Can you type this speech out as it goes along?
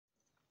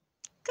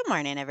Good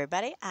morning,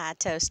 everybody. I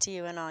toast to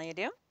you and all you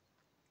do.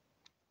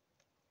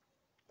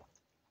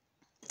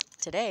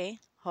 Today,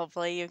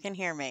 hopefully, you can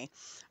hear me.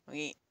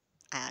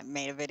 I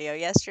made a video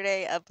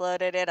yesterday,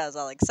 uploaded it. I was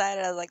all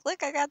excited. I was like,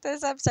 look, I got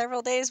this up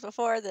several days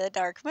before the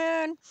dark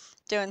moon.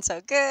 Doing so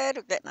good.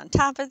 We're getting on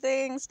top of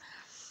things.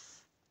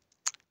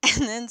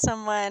 And then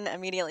someone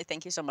immediately,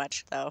 thank you so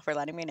much, though, for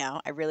letting me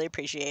know. I really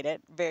appreciate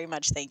it. Very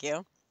much thank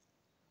you.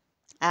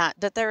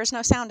 That there was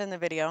no sound in the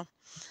video.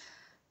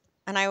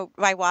 And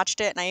I watched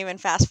it and I even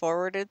fast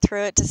forwarded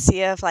through it to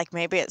see if, like,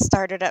 maybe it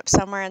started up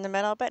somewhere in the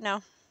middle, but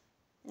no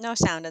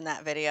sound in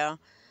that video.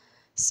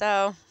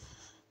 So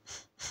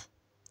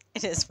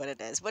it is what it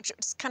is, which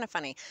is kind of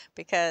funny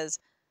because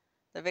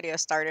the video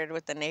started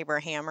with the neighbor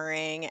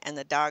hammering and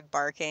the dog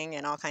barking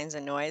and all kinds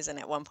of noise. And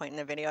at one point in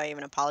the video, I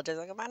even apologized.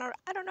 Like,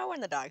 I don't know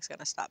when the dog's going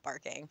to stop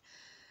barking,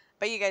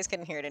 but you guys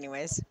couldn't hear it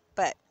anyways.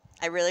 But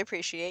I really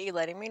appreciate you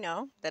letting me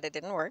know that it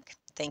didn't work.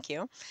 Thank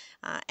you.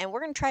 And we're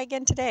going to try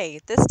again today,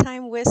 this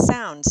time with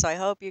sound. So I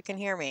hope you can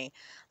hear me.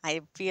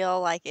 I feel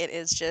like it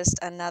is just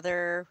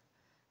another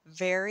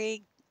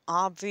very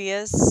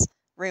obvious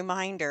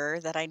reminder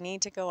that I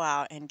need to go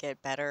out and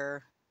get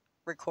better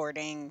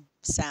recording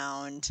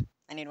sound.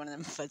 I need one of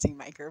them fuzzy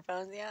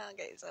microphones. Yeah,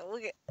 okay, so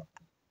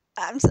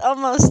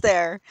almost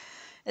there.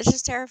 It's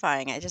just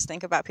terrifying. I just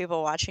think about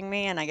people watching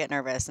me and I get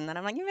nervous, and then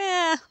I'm like,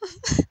 yeah,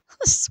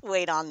 let's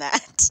wait on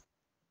that.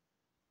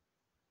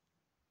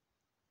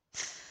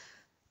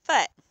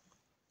 But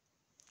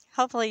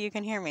hopefully you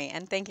can hear me,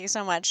 and thank you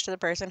so much to the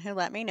person who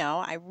let me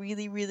know. I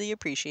really, really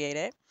appreciate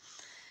it.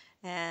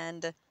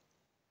 And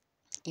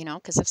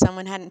because if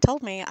someone hadn't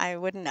told me, I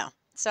wouldn't know.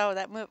 So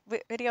that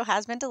video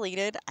has been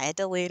deleted. I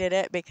deleted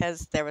it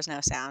because there was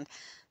no sound.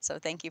 So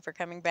thank you for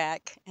coming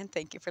back, and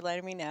thank you for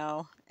letting me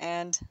know.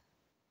 And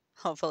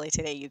hopefully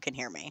today you can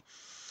hear me.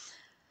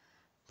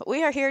 But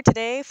we are here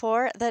today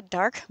for the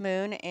dark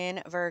moon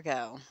in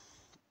Virgo.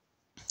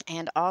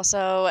 And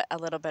also a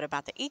little bit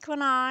about the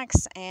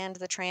equinox and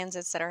the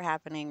transits that are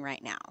happening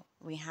right now.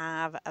 We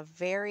have a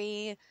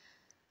very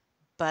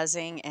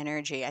buzzing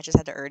energy. I just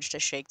had the urge to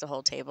shake the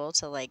whole table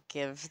to like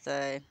give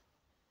the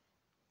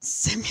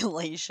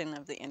simulation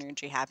of the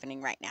energy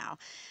happening right now.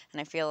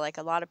 And I feel like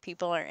a lot of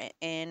people are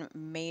in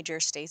major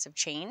states of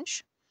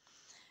change,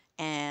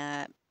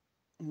 and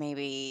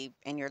maybe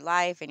in your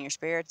life, in your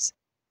spirits,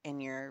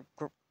 in your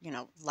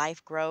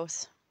life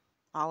growth,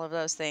 all of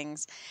those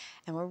things.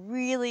 And we're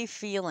really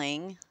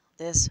feeling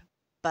this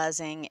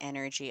buzzing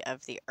energy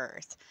of the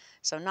earth.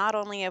 So not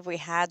only have we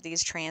had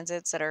these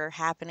transits that are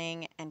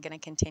happening and going to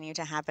continue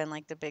to happen,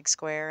 like the big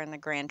square and the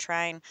grand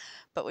trine,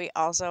 but we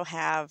also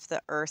have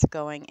the earth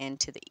going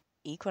into the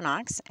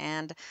equinox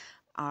and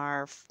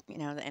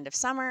the end of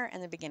summer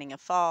and the beginning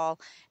of fall,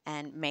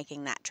 and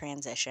making that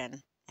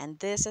transition. And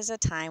this is a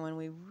time when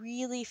we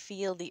really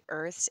feel the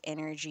earth's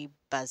energy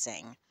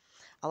buzzing.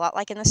 A lot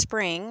like in the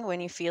spring when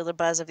you feel the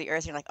buzz of the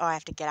earth, you're like, oh, I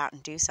have to get out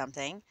and do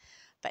something.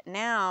 But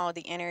now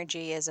the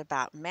energy is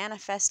about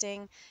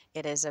manifesting.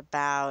 It is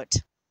about,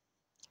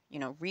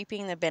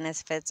 reaping the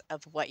benefits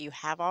of what you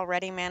have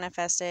already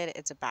manifested.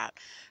 It's about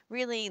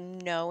really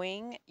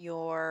knowing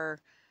your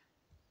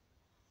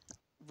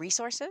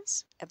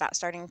resources, about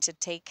starting to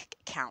take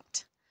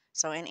count.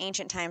 So in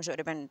ancient times, it would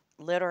have been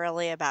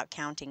literally about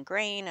counting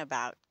grain,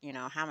 about,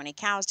 how many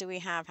cows do we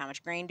have? How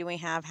much grain do we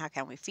have? How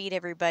can we feed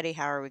everybody?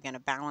 How are we going to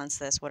balance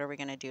this? What are we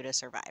going to do to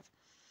survive?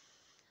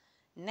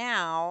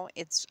 Now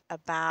it's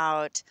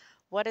about,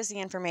 what is the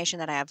information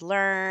that I have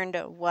learned?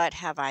 What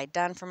have I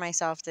done for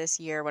myself this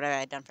year? What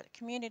have I done for the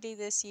community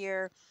this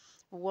year?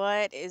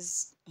 What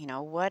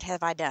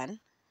have I done?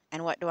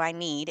 And what do I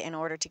need in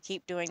order to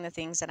keep doing the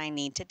things that I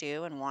need to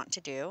do and want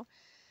to do?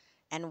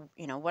 And,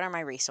 what are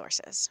my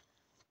resources?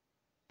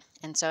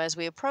 And so as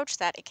we approach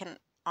that, it can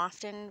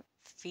often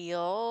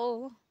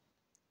feel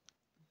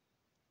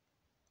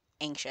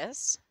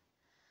anxious.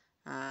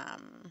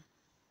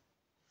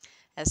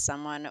 As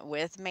someone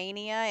with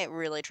mania, it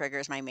really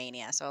triggers my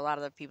mania. So a lot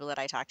of the people that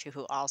I talk to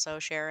who also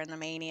share in the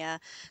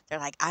mania, they're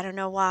like, I don't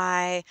know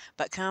why,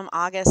 but come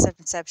August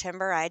and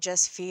September, I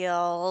just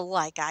feel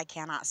like I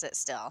cannot sit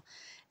still.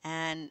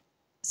 And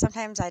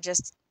sometimes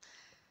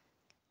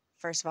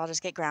first of all,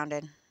 just get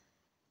grounded,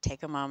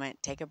 take a moment,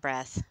 take a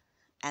breath,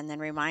 and then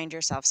remind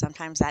yourself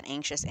sometimes that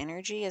anxious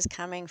energy is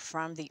coming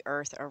from the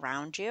earth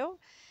around you,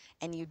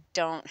 and you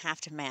don't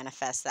have to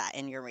manifest that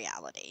in your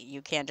reality.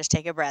 You can't just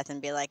take a breath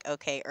and be like,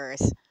 okay,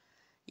 earth,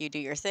 you do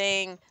your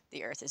thing.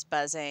 The earth is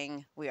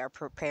buzzing. We are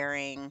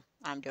preparing.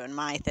 I'm doing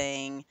my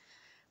thing.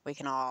 We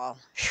can all,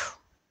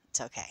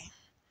 it's okay.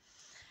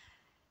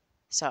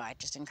 So I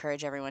just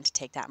encourage everyone to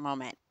take that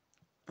moment.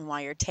 And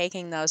while you're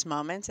taking those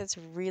moments, it's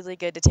really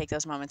good to take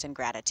those moments in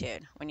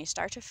gratitude. When you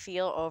start to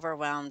feel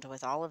overwhelmed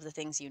with all of the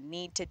things you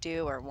need to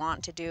do or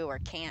want to do or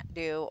can't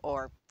do,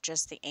 or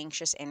just the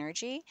anxious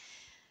energy,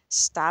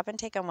 stop and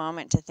take a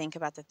moment to think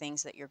about the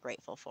things that you're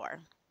grateful for.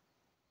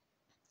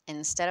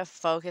 Instead of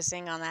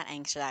focusing on that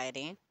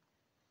anxiety,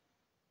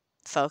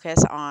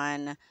 focus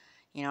on,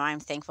 I'm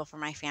thankful for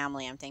my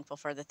family. I'm thankful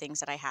for the things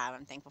that I have.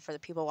 I'm thankful for the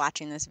people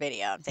watching this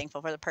video. I'm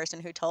thankful for the person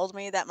who told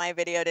me that my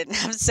video didn't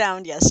have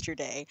sound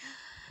yesterday.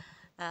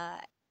 Uh,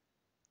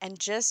 and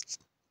just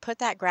put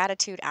that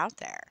gratitude out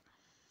there.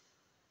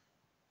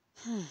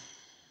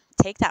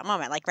 Take that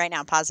moment. Like right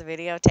now, pause the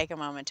video, take a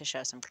moment to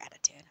show some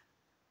gratitude.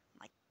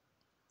 Like,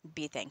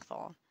 be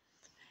thankful.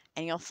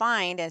 And you'll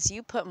find as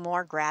you put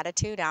more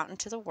gratitude out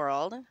into the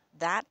world,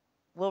 that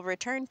will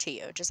return to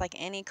you. Just like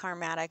any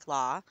karmatic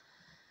law,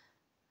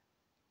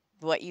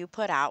 what you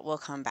put out will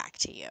come back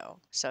to you.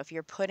 So if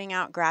you're putting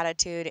out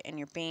gratitude and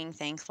you're being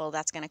thankful,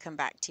 that's going to come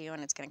back to you,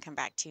 and it's going to come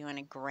back to you in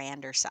a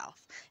grander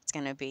self. It's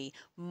going to be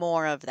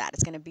more of that.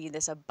 It's going to be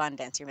this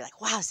abundance. You'll be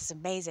like, wow, this is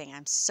amazing.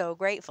 I'm so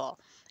grateful.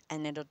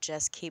 And it'll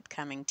just keep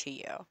coming to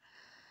you.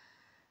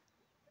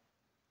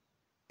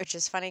 Which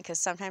is funny because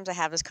sometimes I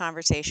have this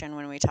conversation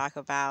when we talk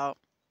about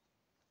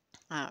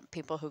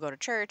people who go to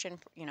church and,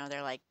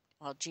 they're like,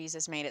 well,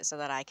 Jesus made it so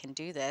that I can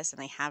do this. And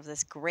they have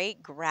this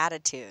great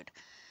gratitude.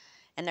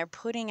 And they're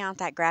putting out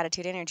that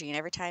gratitude energy. And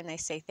every time they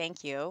say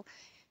thank you,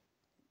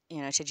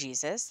 to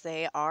Jesus,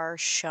 they are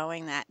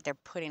showing that they're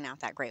putting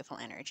out that grateful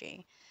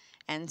energy.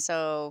 And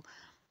so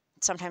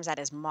sometimes that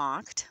is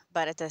mocked.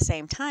 But at the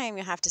same time,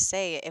 you have to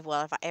say, if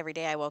every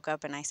day I woke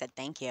up and I said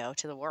thank you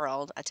to the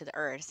world, to the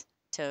earth,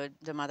 to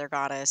the Mother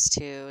Goddess,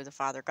 to the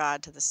Father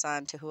God, to the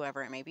Sun, to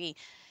whoever it may be,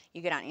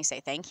 you get out and you say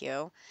thank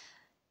you.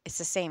 It's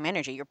the same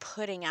energy. You're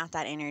putting out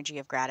that energy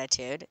of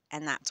gratitude,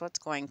 and that's what's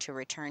going to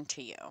return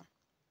to you.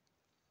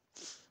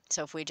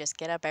 So if we just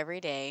get up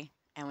every day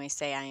and we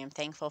say, I am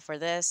thankful for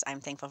this, I'm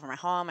thankful for my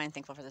home, I'm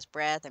thankful for this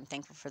breath, I'm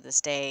thankful for this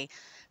day,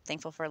 I'm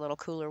thankful for a little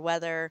cooler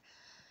weather,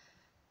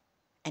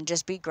 and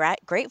just be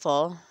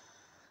grateful,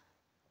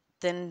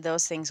 then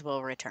those things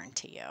will return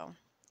to you.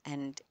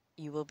 And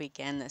you will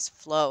begin this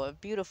flow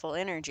of beautiful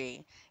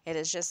energy. It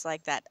is just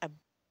like that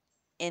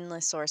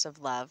endless source of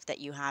love that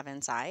you have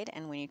inside.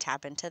 And when you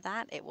tap into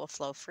that, it will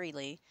flow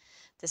freely.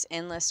 This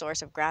endless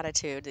source of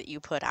gratitude that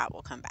you put out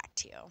will come back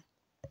to you.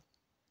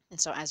 And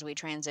so as we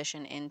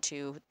transition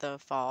into the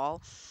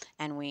fall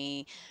and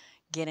we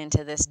get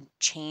into this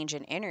change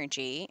in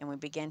energy and we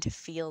begin to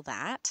feel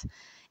that,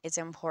 it's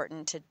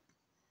important to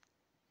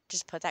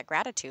just put that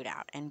gratitude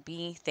out and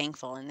be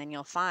thankful. And then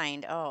you'll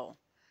find, oh,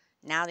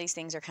 now these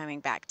things are coming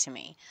back to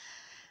me.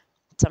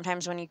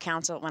 Sometimes when I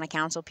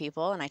counsel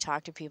people and I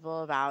talk to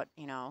people about,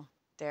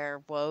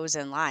 their woes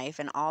in life,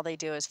 and all they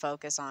do is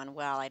focus on,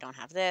 well, I don't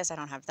have this, I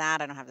don't have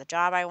that, I don't have the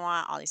job I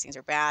want, all these things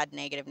are bad,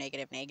 negative,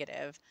 negative,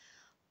 negative.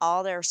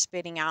 All they're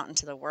spitting out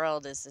into the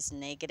world is this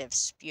negative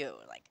spew,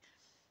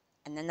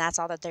 and then that's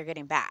all that they're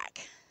getting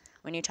back.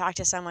 When you talk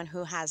to someone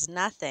who has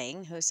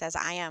nothing, who says,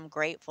 I am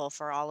grateful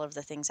for all of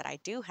the things that I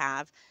do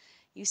have,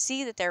 you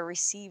see that they're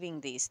receiving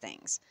these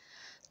things.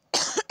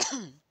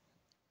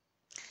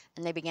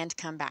 And they begin to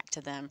come back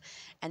to them,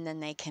 and then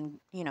they can,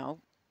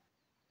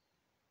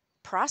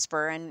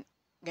 prosper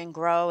and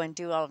grow and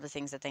do all of the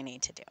things that they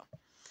need to do.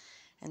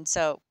 And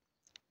so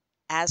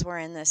as we're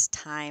in this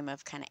time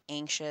of kind of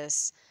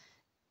anxious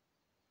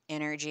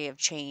energy of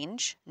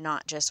change,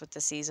 not just with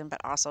the season,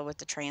 but also with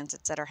the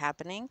transits that are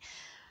happening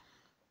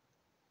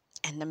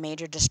and the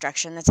major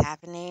destruction that's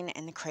happening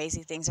and the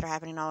crazy things that are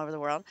happening all over the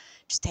world,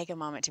 just take a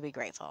moment to be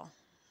grateful.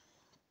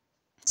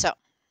 So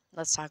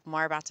let's talk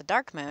more about the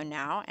dark moon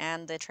now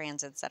and the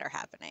transits that are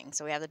happening.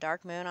 So we have the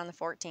dark moon on the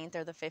 14th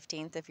or the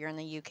 15th if you're in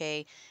the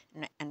UK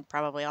and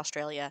probably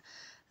Australia.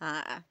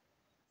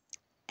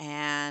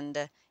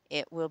 And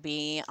it will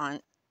be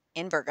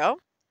in Virgo.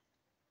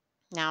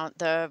 Now,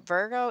 the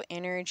Virgo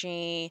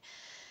energy,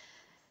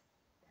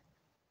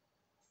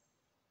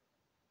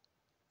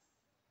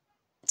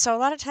 so a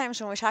lot of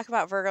times when we talk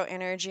about Virgo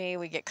energy,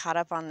 we get caught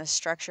up on the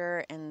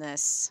structure and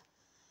this,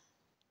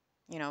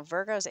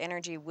 Virgo's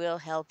energy will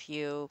help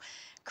you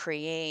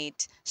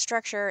create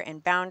structure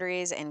and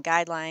boundaries and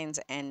guidelines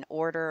and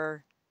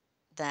order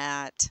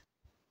that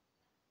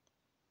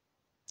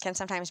can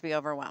sometimes be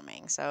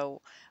overwhelming.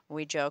 So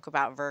we joke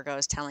about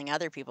Virgos telling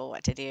other people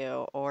what to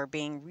do or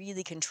being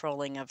really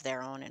controlling of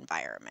their own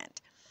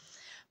environment.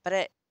 But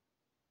it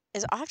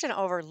is often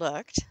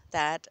overlooked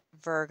that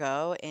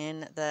Virgo,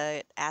 in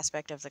the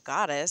aspect of the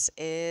goddess,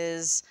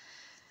 is,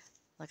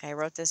 look, I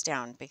wrote this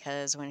down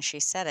because when she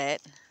said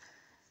it,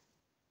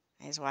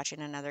 I was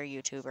watching another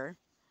YouTuber.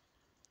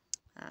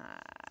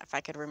 If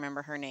I could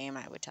remember her name,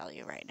 I would tell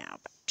you right now,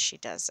 but she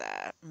does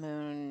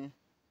moon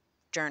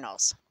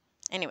journals.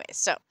 Anyways,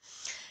 so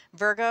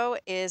Virgo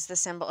is the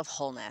symbol of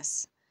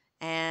wholeness,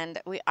 and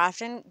we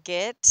often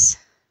get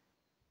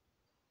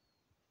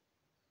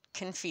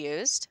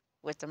confused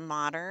with the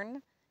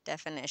modern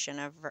definition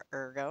of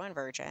Virgo and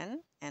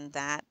Virgin and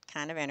that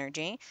kind of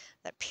energy,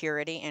 that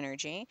purity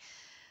energy,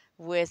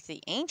 with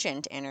the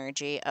ancient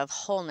energy of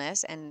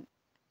wholeness and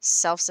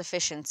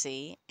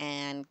self-sufficiency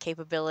and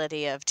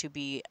capability to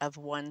be of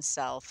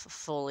oneself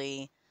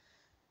fully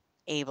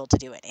able to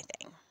do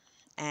anything.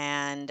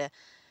 And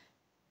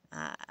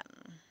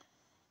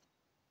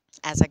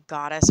as a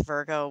goddess,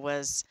 Virgo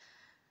was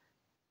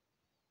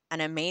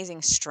an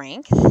amazing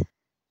strength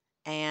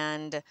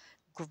and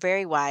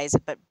very wise,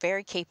 but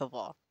very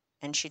capable.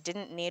 And she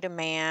didn't need a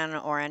man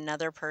or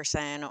another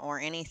person or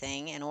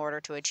anything in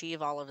order to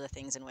achieve all of the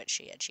things in which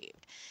she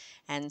achieved.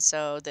 And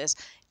so, this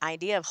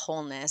idea of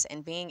wholeness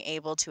and being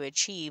able to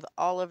achieve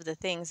all of the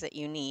things that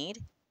you need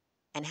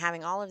and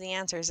having all of the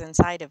answers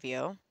inside of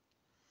you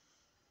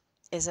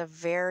is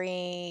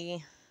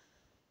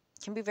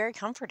can be very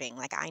comforting.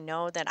 Like, I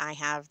know that I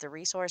have the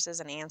resources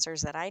and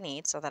answers that I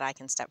need so that I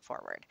can step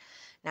forward.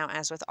 Now,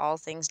 as with all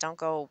things, don't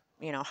go,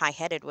 high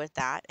headed with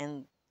that.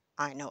 And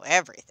I know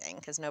everything,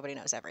 because nobody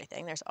knows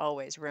everything. There's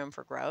always room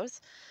for growth.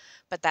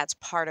 But that's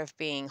part of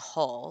being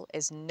whole,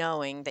 is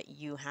knowing that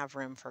you have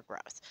room for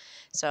growth.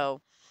 So,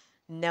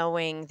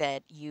 knowing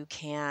that you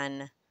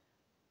can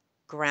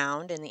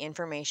ground in the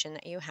information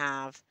that you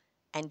have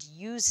and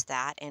use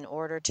that in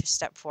order to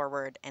step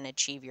forward and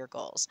achieve your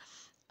goals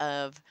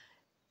of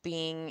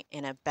being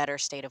in a better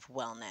state of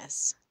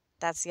wellness.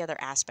 That's the other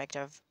aspect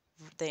of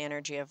the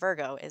energy of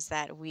Virgo, is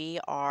that we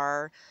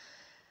are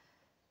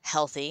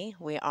healthy,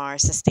 we are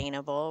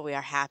sustainable, we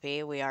are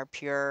happy, we are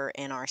pure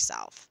in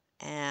ourself.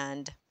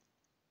 And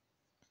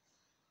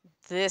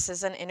this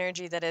is an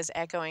energy that is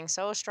echoing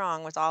so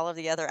strong with all of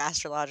the other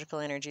astrological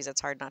energies.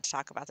 It's hard not to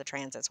talk about the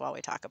transits while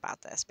we talk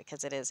about this,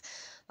 because it is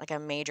like a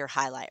major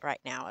highlight right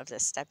now of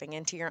this stepping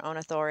into your own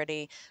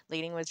authority,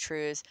 leading with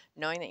truth,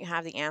 knowing that you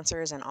have the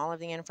answers and all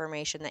of the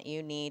information that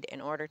you need in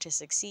order to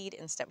succeed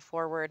and step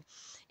forward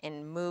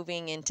in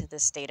moving into the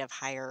state of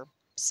higher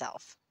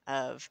self,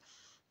 of,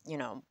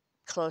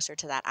 closer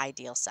to that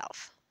ideal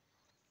self.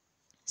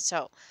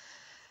 So,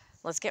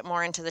 let's get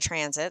more into the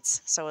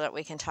transits so that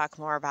we can talk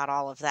more about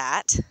all of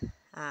that.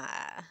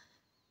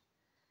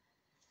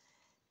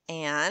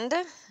 And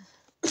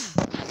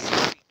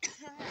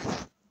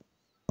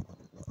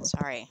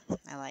sorry,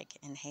 I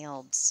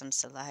inhaled some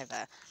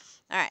saliva.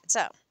 All right,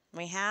 so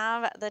we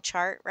have the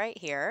chart right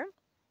here.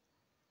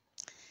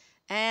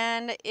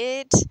 And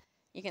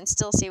you can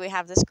still see we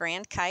have this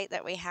grand kite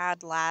that we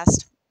had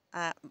last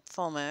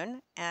full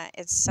moon.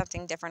 It's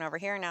something different over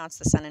here. Now it's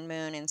the sun and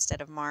moon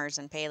instead of Mars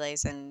and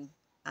Pales and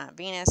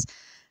Venus.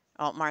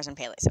 Well, Mars and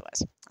Pales it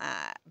was.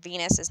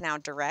 Venus is now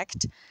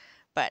direct,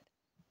 but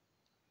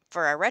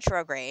for a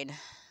retrograde,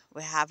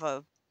 we have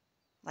a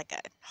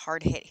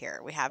hard hit here.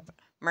 We have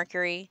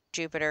Mercury,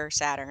 Jupiter,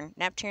 Saturn,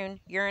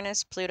 Neptune,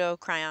 Uranus, Pluto,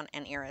 Chiron,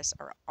 and Eris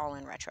are all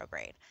in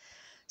retrograde.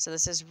 So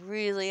this is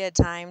really a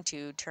time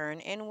to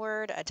turn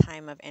inward, a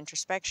time of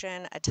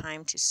introspection, a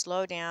time to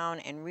slow down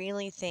and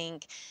really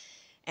think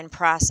and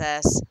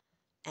process.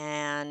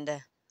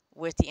 And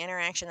with the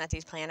interaction that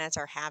these planets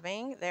are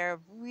having, they're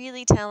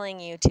really telling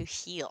you to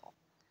heal,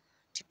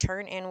 to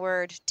turn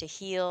inward, to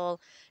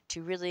heal,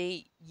 to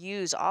really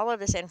use all of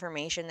this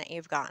information that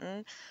you've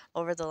gotten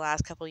over the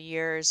last couple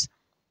years,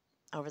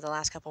 over the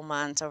last couple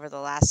months, over the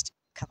last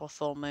couple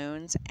full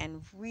moons,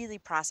 and really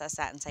process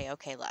that and say,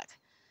 okay, look,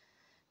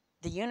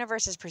 the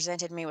universe has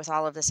presented me with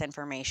all of this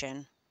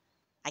information.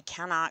 I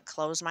cannot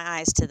close my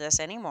eyes to this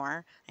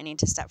anymore. I need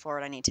to step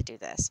forward. I need to do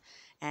this.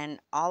 And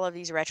all of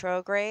these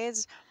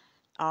retrogrades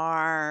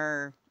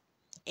are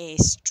a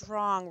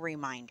strong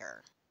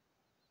reminder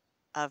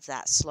of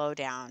that. Slow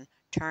down,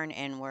 turn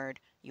inward.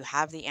 You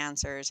have the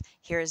answers.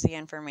 Here's the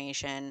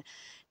information.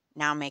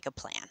 Now make a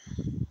plan.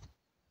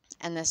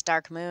 And this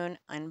dark moon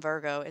in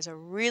Virgo is a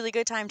really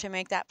good time to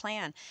make that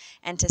plan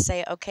and to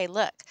say, okay,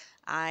 look,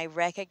 I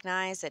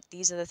recognize that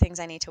these are the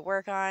things I need to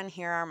work on.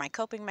 Here are my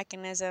coping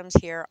mechanisms.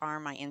 Here are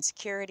my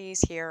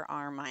insecurities. Here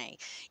are my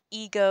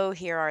ego.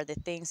 Here are the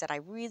things that I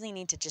really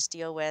need to just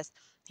deal with.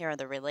 Here are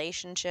the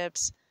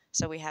relationships.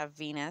 So we have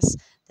Venus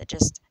that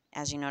just,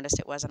 as you noticed,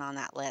 it wasn't on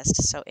that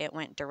list. So it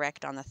went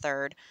direct on the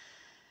 3rd.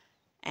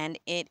 And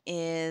it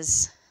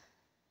is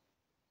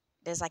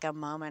like a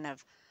moment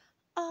of,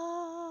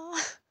 oh,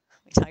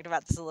 we talked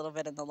about this a little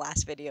bit in the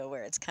last video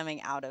where it's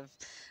coming out of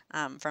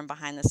from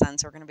behind the sun,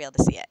 so we're going to be able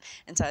to see it.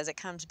 And so as it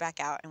comes back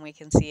out and we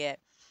can see it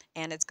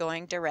and it's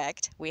going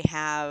direct, we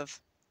have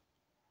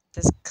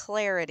this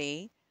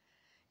clarity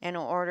in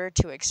order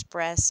to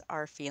express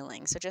our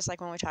feelings. So just like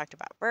when we talked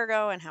about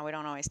Virgo and how we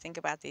don't always think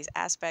about these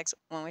aspects,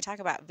 when we talk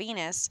about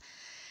Venus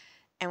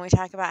and we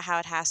talk about how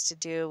it has to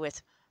do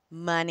with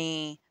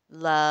money,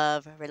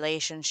 love,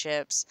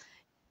 relationships,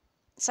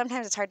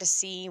 sometimes it's hard to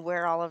see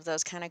where all of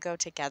those kind of go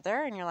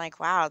together. And you're like,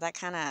 wow, that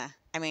kind of,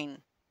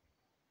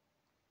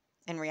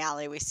 in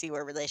reality, we see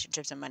where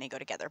relationships and money go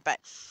together. But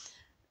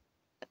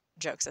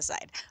jokes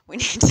aside, we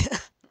need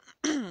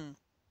to,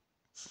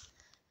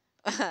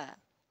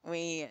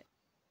 we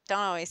don't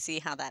always see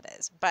how that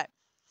is. But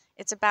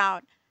it's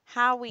about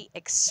how we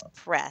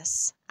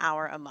express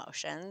our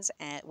emotions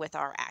with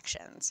our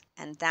actions.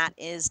 And that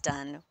is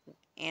done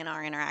in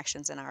our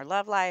interactions in our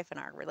love life and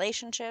our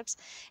relationships,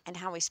 and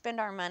how we spend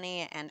our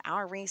money and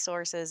our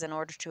resources in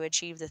order to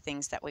achieve the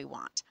things that we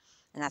want.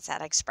 And that's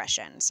that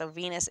expression. So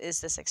Venus is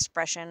this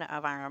expression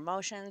of our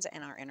emotions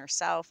and our inner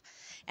self.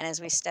 And as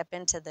we step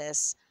into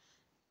this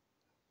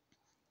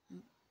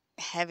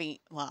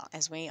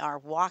as we are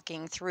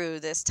walking through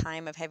this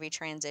time of heavy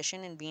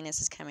transition and Venus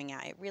is coming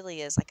out, it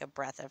really is like a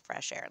breath of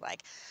fresh air.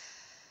 Like,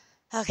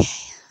 okay,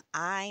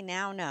 I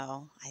now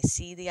know, I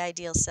see the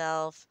ideal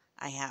self,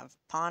 I have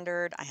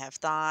pondered, I have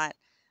thought,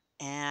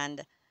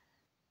 and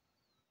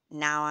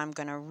now I'm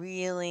going to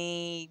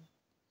really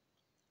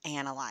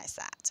analyze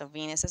that. So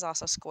Venus is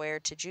also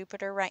squared to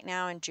Jupiter right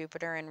now, and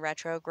Jupiter in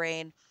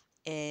retrograde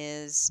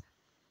is,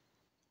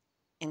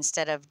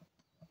 instead of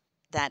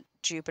that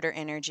Jupiter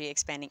energy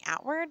expanding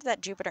outward,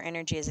 that Jupiter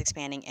energy is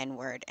expanding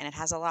inward. And it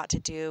has a lot to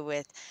do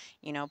with,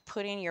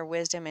 putting your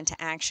wisdom into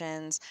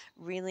actions,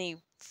 really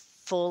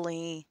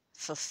fully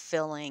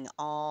fulfilling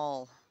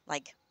all,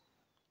 like,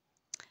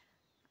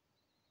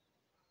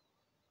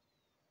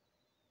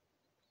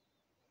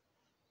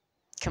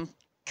 com-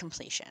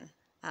 completion.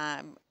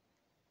 Um,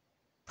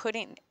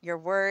 Putting your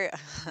word,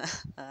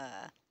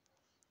 I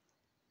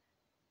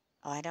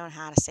don't know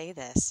how to say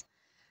this.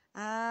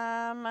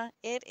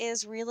 It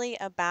is really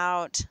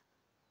about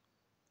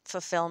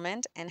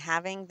fulfillment and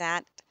having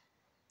that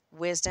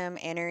wisdom,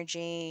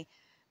 energy,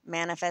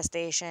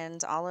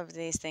 manifestations, all of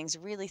these things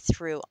really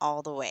through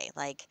all the way.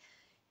 Like,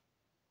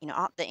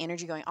 all, the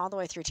energy going all the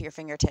way through to your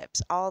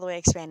fingertips, all the way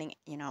expanding,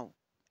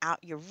 out.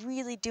 You're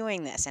really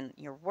doing this, and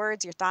your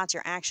words, your thoughts,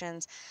 your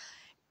actions,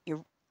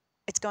 you're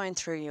it's going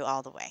through you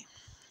all the way.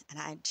 And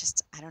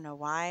I don't know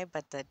why,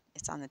 but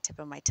it's on the tip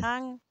of my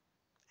tongue.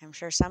 I'm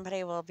sure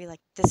somebody will be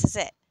like, this is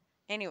it.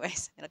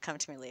 Anyways, it'll come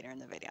to me later in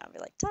the video. I'll be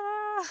like,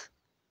 ta-da!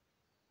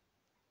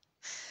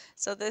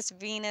 So this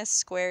Venus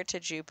square to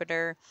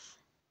Jupiter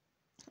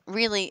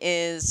really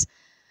is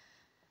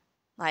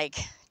like,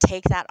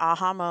 take that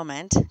aha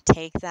moment,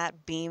 take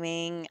that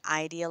beaming,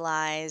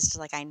 idealized,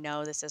 like, I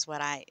know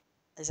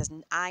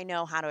I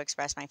know how to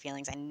express my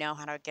feelings. I know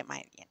how to get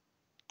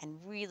and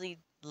really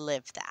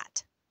live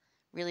that.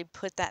 Really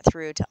put that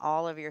through to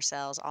all of your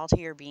cells, all to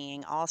your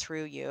being, all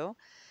through you,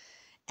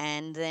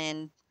 and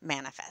then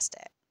manifest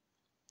it.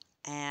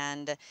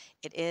 And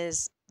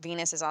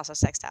Venus is also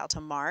sextile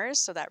to Mars,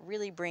 so that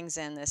really brings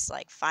in this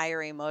like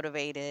fiery,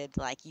 motivated,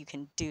 like, you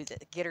can do this,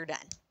 get her done.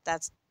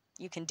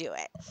 You can do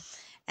it,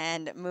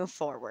 and move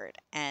forward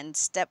and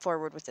step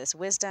forward with this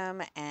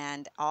wisdom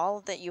and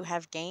all that you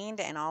have gained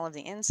and all of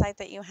the insight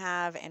that you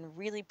have, and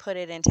really put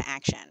it into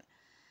action.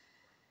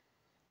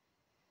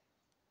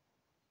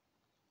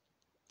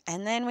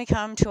 And then we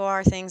come to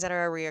our things that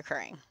are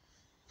reoccurring,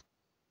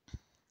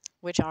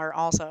 which are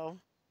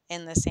also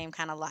in the same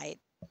kind of light,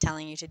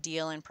 telling you to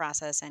deal and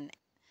process and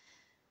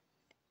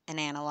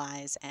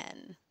analyze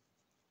and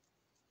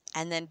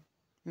then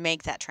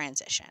make that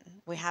transition.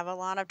 We have a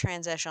lot of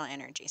transitional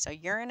energy. So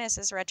Uranus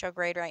is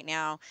retrograde right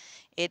now.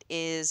 It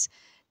is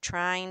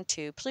trying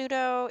to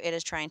Pluto, it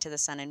is trying to the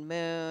sun and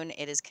moon,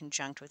 it is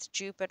conjunct with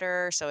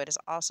Jupiter, so it is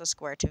also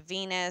square to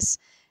Venus,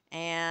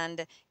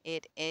 and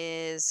it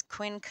is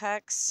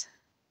quincux.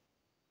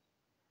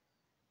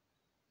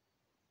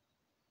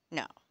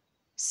 No,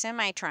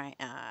 semi-trine.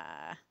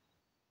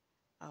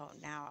 Oh,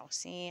 now,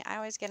 see, I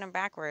always get them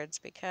backwards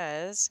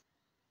because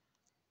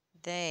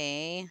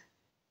they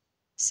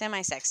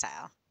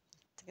semi-sextile.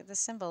 The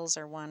symbols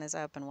are, one is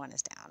up and one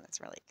is down.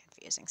 It's really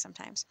confusing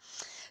sometimes.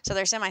 So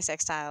they're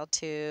semi-sextile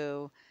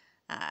to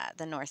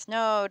the North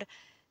Node,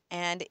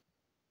 and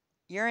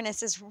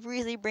Uranus is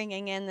really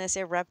bringing in this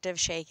eruptive,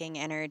 shaking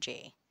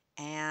energy,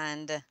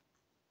 and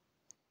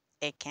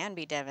it can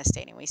be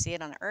devastating. We see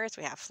it on the Earth.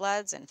 We have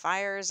floods and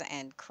fires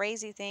and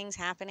crazy things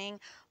happening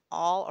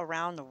all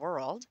around the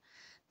world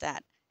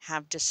that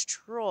have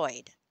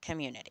destroyed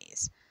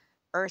communities.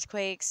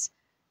 Earthquakes,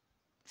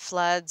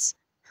 floods,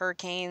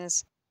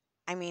 hurricanes.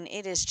 I mean,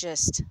 it is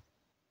just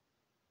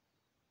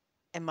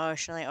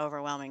emotionally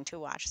overwhelming to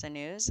watch the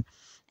news,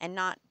 and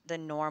not the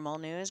normal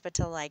news, but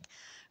to like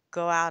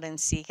go out and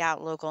seek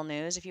out local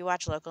news. If you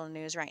watch local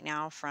news right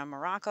now from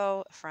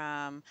Morocco,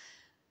 from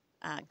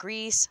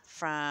Greece,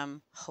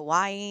 from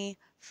Hawaii,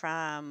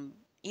 from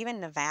even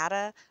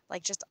Nevada,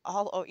 like just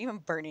even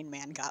Burning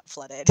Man got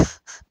flooded.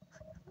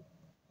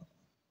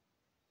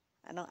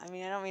 I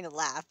don't mean to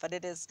laugh, but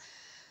it is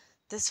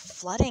this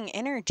flooding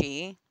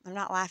energy. I'm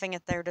not laughing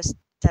at their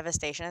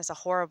devastation. It's a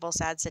horrible,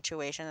 sad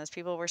situation. Those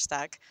people were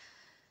stuck.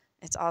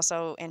 It's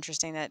also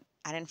interesting that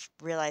I didn't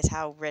realize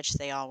how rich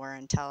they all were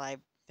until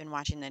I've been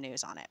watching the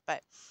news on it.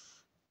 But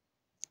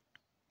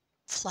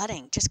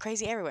flooding, just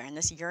crazy everywhere. And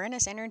this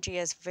Uranus energy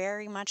is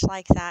very much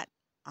like that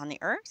on the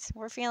Earth.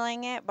 We're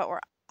feeling it, but we're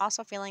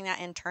also feeling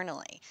that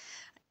internally.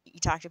 You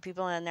talk to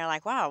people and they're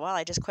like, wow, well,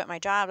 I just quit my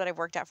job that I've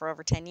worked at for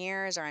over 10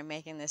 years, or I'm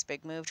making this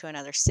big move to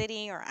another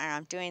city, or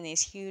I'm doing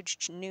these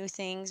huge new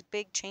things,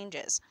 big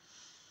changes,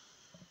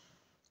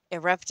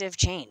 eruptive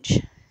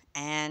change.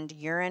 And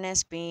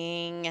Uranus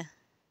being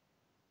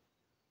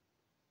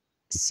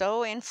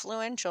so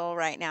influential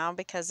right now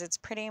because it's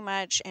pretty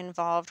much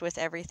involved with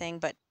everything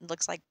but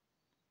looks like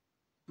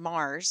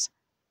Mars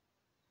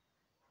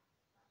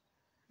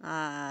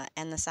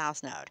and the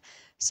South Node.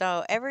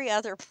 So every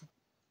other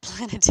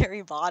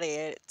planetary body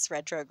it's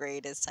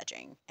retrograde is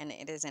touching and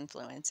it is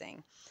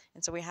influencing.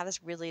 And so we have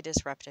this really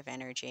disruptive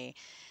energy.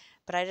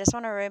 But I just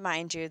want to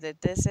remind you that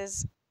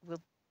will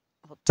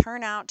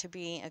turn out to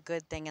be a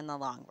good thing in the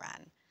long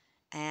run.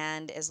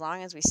 And as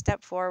long as we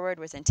step forward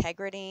with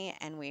integrity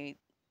and we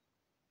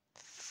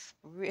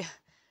we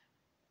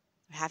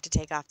have to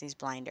take off these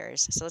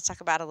blinders. So let's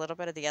talk about a little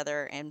bit of the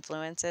other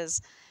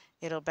influences.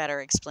 It'll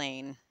better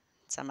explain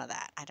some of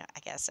that. I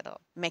guess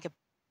it'll make a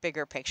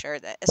bigger picture.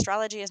 That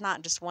astrology is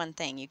not just one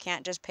thing. You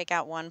can't just pick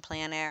out one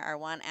planet or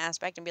one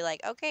aspect and be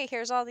like, okay,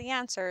 here's all the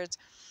answers.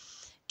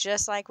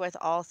 Just like with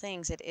all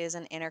things, it is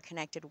an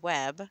interconnected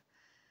web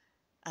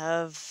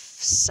of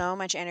so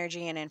much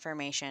energy and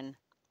information.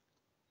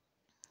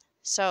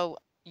 So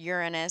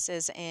Uranus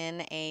is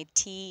in a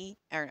T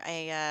or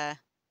a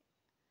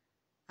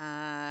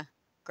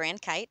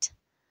grand kite.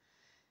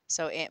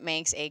 So it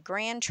makes a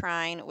grand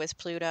trine with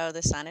Pluto,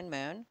 the sun, and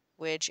moon,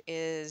 which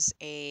is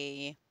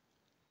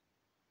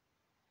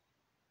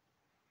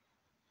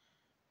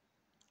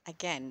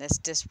again, this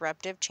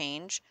disruptive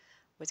change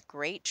with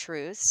great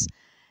truths.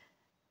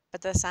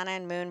 But the sun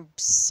and moon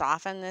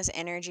soften this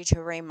energy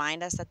to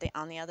remind us that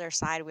on the other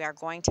side, we are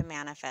going to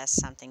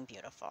manifest something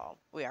beautiful.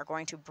 We are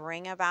going to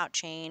bring about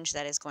change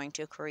that is going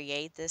to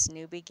create this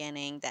new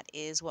beginning that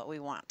is what we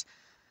want.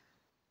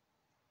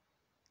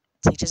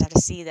 So you just have to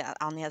see that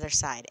on the other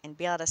side and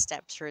be able to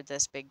step through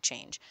this big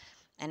change.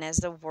 And as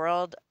the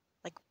world,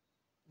 like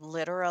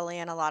literally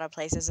in a lot of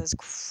places, is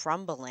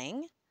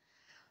crumbling,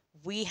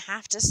 we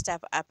have to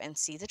step up and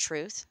see the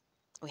truth.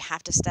 We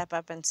have to step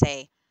up and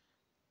say,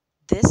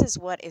 this is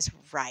what is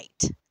right.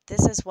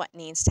 This is what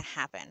needs to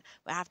happen.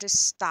 We have to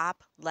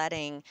stop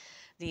letting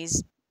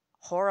these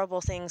horrible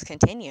things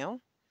continue,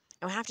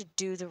 and we have to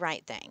do the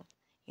right thing.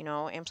 You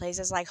know, in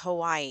places like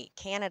Hawaii,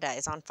 Canada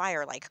is on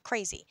fire like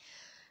crazy.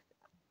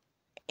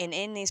 And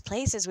in these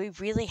places, we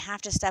really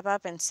have to step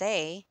up and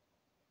say,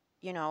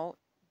 you know,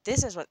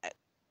 this is what,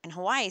 in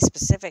Hawaii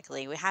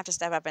specifically, we have to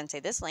step up and say,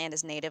 this land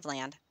is native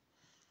land.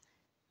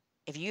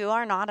 If you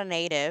are not a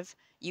native,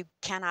 you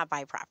cannot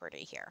buy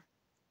property here,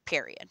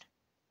 period.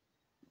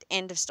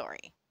 End of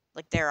story.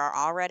 Like, there are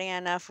already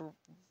enough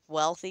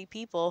wealthy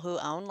people who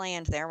own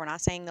land there. We're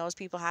not saying those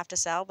people have to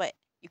sell, but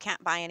you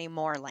can't buy any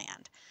more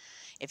land.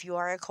 If you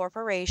are a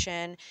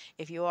corporation,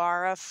 if you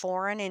are a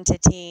foreign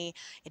entity,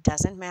 it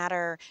doesn't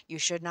matter. You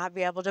should not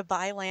be able to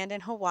buy land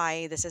in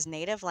Hawaii. This is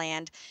native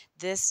land.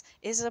 This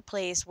is a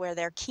place where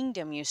their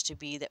kingdom used to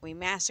be that we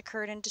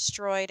massacred and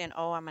destroyed. And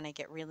oh, I'm going to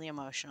get really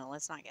emotional.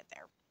 Let's not get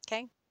there.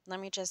 Okay?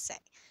 Let me just say,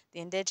 the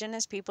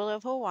indigenous people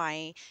of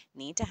Hawaii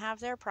need to have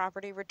their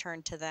property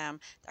returned to them.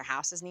 Their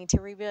houses need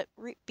to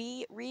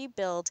be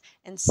rebuilt.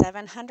 And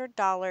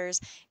 $700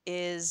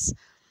 is...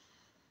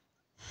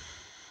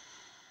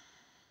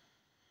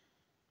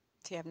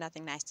 If you have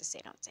nothing nice to say,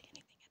 don't say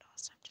anything at all.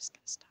 So I'm just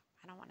going to stop.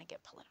 I don't want to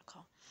get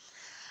political.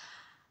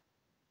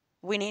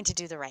 We need to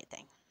do the right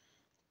thing.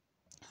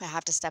 We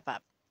have to step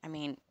up. I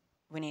mean,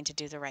 we need to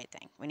do the right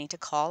thing. We need to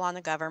call on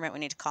the government. We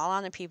need to call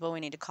on the people.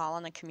 We need to call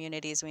on the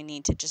communities. We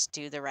need to just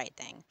do the right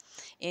thing.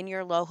 In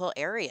your local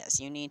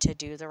areas, you need to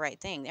do the right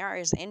thing. There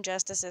is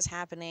injustices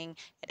happening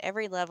at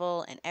every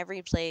level, in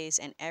every place,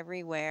 and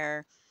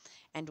everywhere.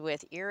 And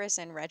with Eris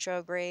in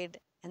retrograde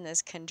and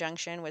this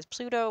conjunction with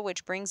Pluto,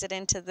 which brings it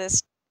into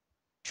this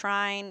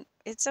trine,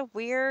 we got some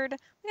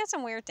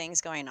weird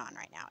things going on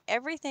right now.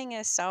 Everything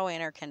is so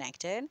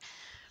interconnected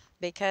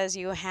because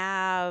you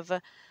have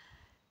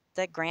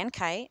the grand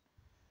kite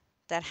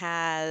that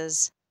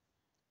has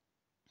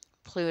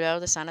Pluto,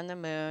 the sun and the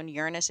moon,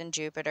 Uranus and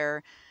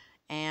Jupiter,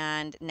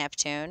 and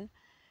Neptune.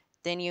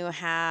 Then you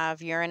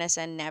have Uranus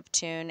and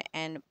Neptune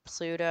and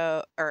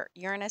Pluto, or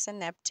Uranus and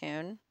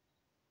Neptune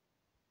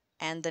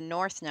and the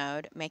North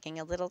Node making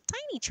a little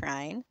tiny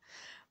trine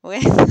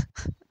with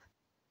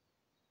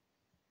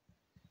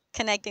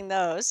connecting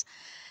those.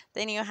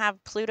 Then you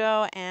have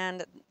Pluto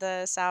and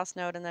the South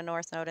Node and the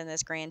North Node in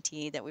this grand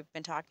T that we've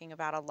been talking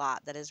about a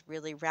lot, that is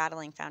really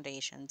rattling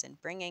foundations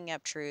and bringing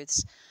up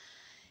truths.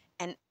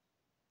 And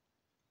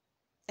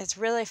it's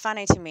really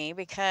funny to me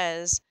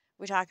because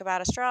we talk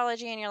about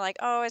astrology and you're like,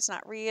 oh, it's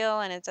not real.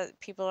 And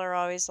people are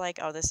always like,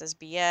 oh, this is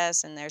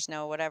BS and there's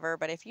no whatever.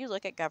 But if you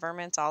look at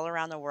governments all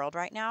around the world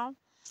right now,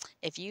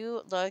 if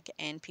you look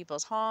in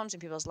people's homes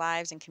and people's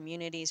lives and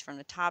communities from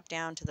the top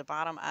down to the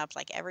bottom up,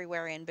 like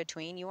everywhere in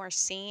between, you are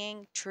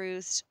seeing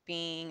truths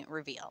being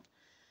revealed.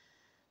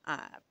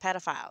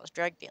 Pedophiles,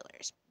 drug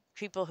dealers,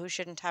 people who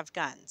shouldn't have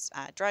guns,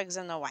 drugs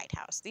in the White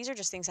House. These are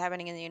just things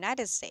happening in the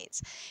United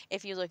States.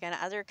 If you look in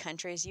other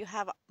countries, you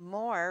have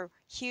more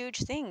huge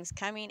things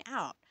coming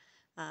out.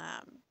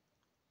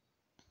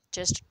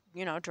 Just,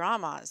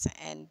 dramas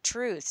and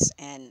truths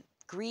and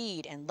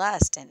greed and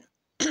lust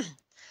and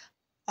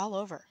all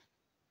over.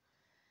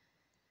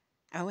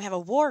 And we have a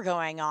war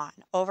going on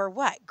over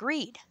what?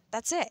 Greed.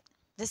 That's it.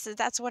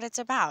 That's what it's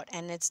about.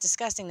 And it's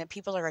disgusting that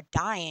people are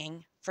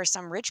dying for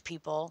some rich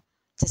people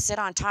to sit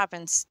on top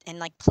and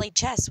like play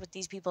chess with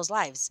these people's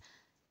lives.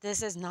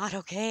 This is not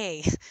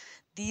okay.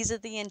 These are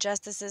the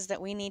injustices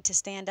that we need to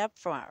stand up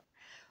for.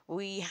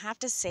 We have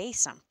to say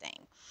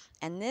something.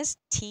 And this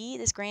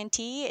grand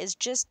T, is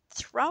just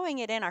throwing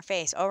it in our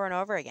face over and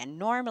over again.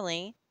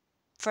 Normally,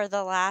 for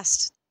the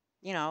last,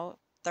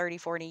 30,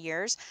 40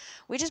 years,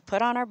 we just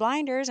put on our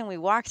blinders and we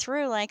walk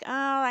through like, oh,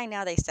 I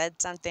know they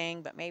said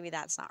something, but maybe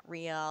that's not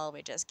real.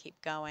 We just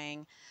keep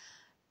going.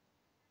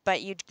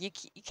 but you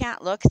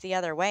can't look the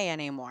other way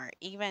anymore.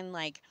 Even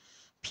like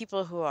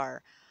people who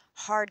are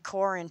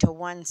hardcore into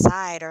one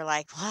side are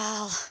like,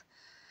 well,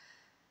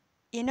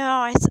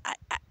 I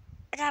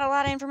got a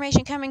lot of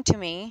information coming to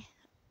me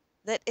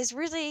that is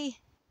really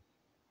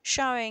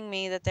showing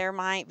me that there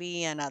might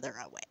be another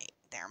way.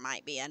 There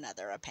might be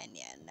another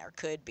opinion. There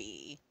could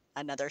be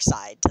another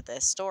side to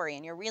this story.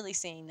 And you're really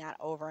seeing that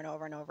over and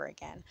over and over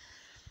again.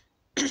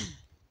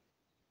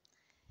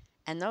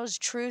 And those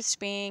truths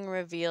being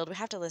revealed, we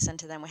have to listen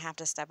to them. We have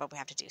to step up. We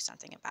have to do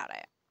something about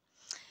it.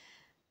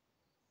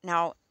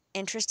 Now,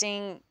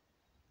 interesting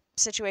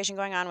situation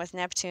going on with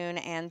Neptune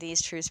and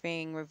these truths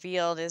being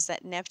revealed is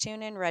that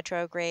Neptune in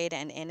retrograde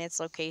and in its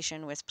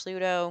location with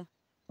Pluto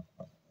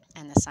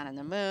and the sun and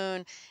the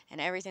moon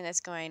and everything that's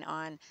going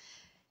on,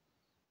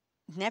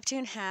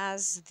 Neptune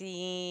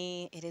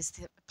it is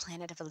the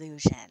planet of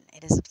illusion.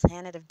 It is a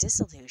planet of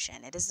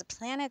disillusion. It is the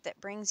planet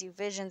that brings you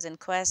visions and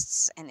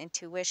quests and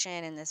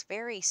intuition in this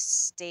very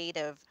state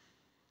of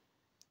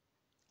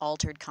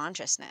altered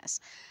consciousness.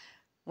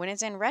 When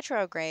it's in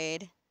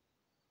retrograde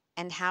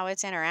and how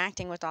it's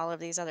interacting with all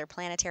of these other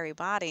planetary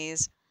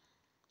bodies,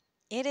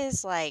 it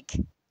is like,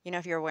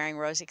 if you're wearing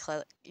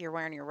you're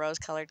wearing your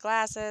rose-colored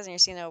glasses and you're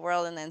seeing the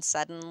world, and then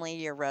suddenly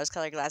your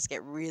rose-colored glasses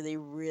get really,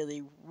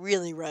 really,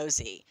 really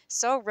rosy.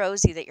 So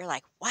rosy that you're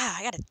like, wow,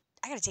 I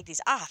gotta take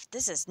these off.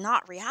 This is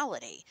not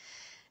reality.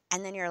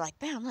 And then you're like,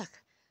 bam, look,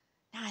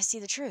 now I see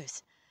the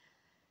truth.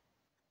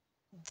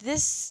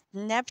 This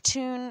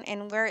Neptune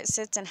and where it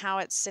sits and how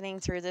it's sitting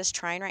through this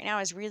trine right now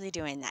is really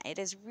doing that. It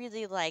is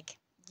really like,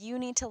 you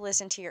need to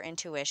listen to your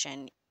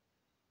intuition.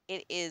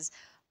 It is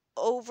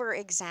over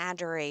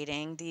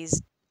exaggerating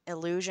these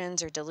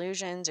illusions or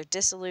delusions or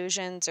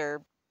disillusions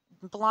or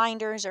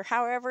blinders or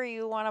however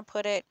you want to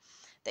put it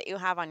that you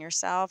have on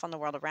yourself, on the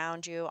world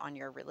around you, on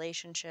your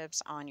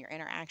relationships, on your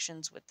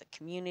interactions with the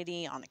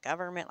community, on the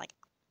government, like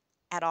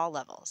at all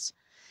levels.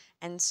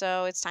 And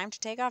so it's time to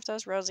take off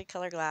those rosy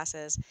colored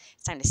glasses.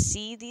 It's time to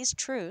see these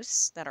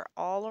truths that are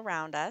all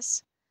around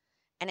us,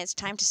 and it's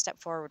time to step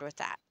forward with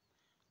that.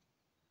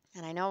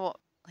 And I know,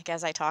 like,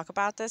 as I talk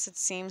about this, it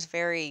seems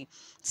very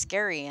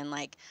scary and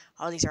like,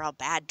 oh, these are all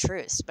bad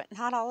truths, but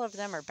not all of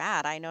them are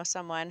bad. I know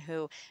someone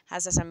who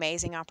has this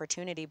amazing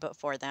opportunity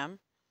before them,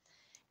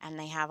 and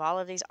they have all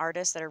of these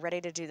artists that are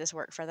ready to do this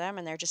work for them,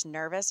 and they're just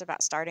nervous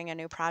about starting a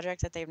new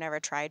project that they've never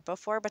tried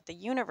before, but the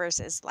universe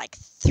is like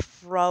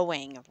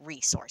throwing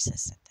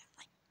resources at them,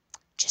 like,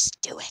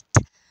 just do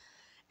it.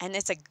 And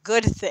it's a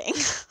good thing.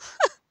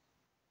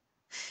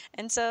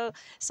 And so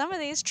some of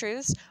these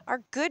truths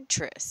are good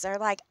truths. They're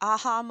like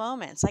aha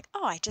moments, like,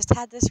 oh, I just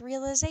had this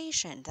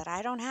realization that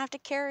I don't have to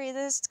carry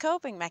this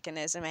coping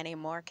mechanism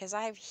anymore because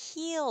I've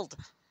healed.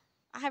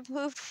 I've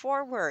moved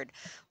forward.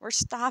 We're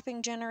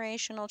stopping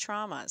generational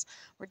traumas.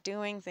 We're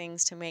doing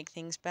things to make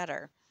things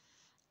better.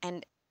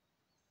 And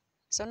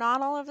so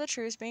not all of the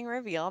truths being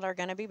revealed are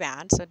going to be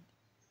bad. So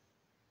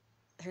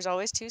there's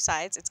always two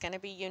sides. It's going to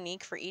be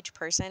unique for each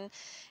person,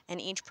 and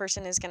each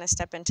person is going to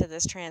step into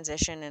this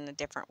transition in a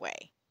different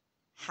way.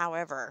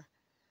 However,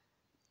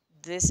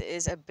 this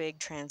is a big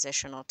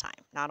transitional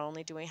time. Not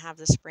only do we have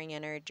the spring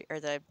energy or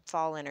the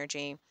fall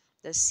energy,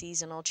 the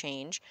seasonal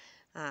change,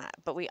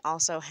 but we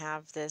also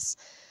have this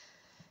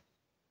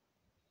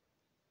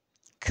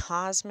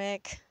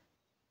cosmic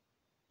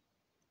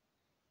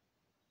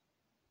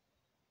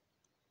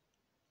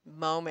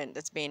moment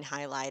that's being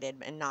highlighted,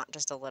 and not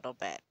just a little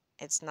bit.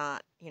 It's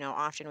not,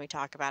 often we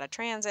talk about a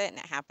transit and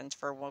it happens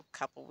for a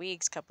couple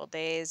weeks, couple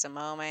days, a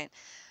moment.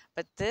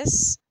 But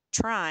this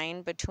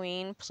trine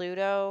between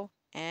Pluto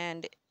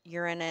and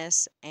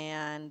Uranus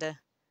and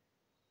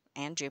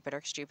Jupiter,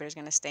 because Jupiter is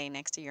going to stay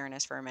next to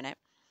Uranus for a minute,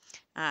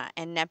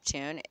 and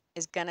Neptune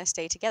is going to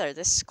stay together.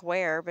 This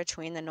square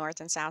between the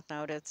north and south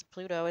node of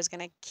Pluto is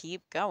going to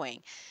keep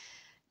going.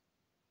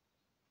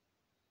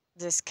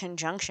 This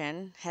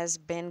conjunction has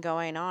been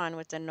going on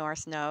with the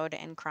North Node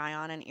and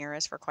Chiron and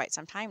Eris for quite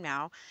some time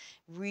now,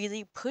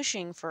 really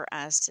pushing for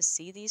us to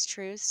see these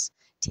truths,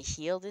 to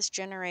heal this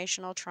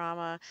generational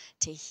trauma,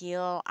 to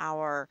heal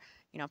our,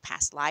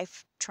 past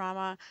life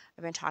trauma.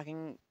 I've been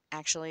talking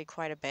actually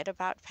quite a bit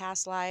about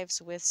past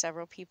lives with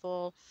several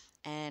people,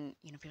 and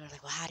people are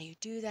like, well, how do you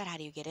do that? How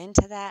do you get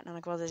into that? And I'm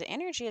like, well, the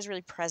energy is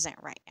really present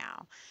right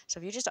now. So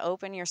if you just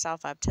open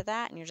yourself up to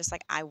that and you're just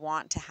like, I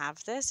want to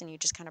have this, and you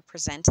just kind of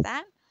present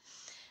that,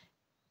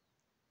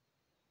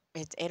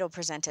 it'll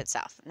present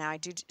itself. Now, I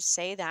do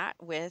say that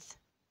with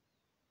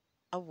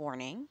a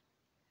warning.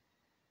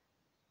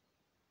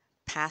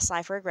 Past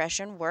life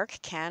regression work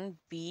can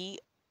be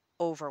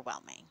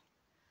overwhelming.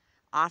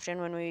 Often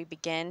when we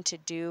begin to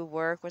do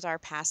work with our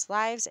past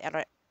lives,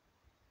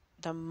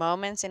 the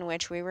moments in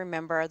which we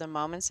remember are the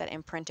moments that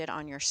imprinted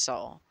on your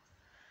soul.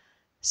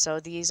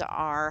 So these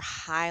are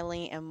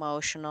highly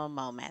emotional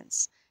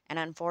moments. And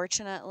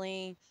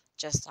unfortunately,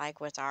 just like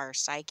with our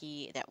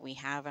psyche that we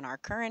have in our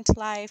current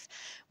life,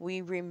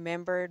 we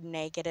remember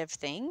negative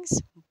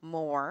things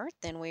more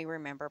than we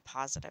remember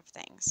positive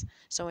things.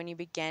 So when you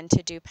begin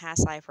to do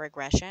past life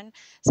regression,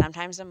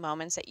 sometimes the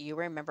moments that you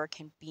remember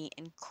can be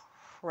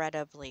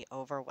incredibly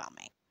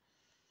overwhelming,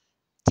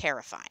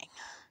 terrifying,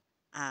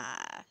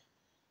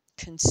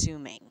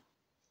 consuming.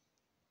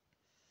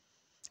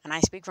 And I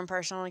speak from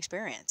personal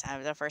experience.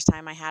 The first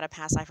time I had a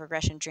past life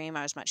regression dream,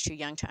 I was much too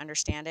young to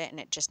understand it, and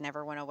it just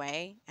never went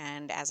away.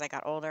 And as I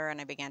got older and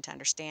I began to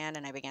understand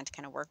and I began to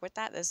kind of work with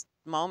that, this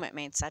moment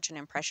made such an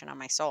impression on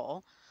my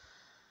soul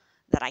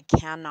that I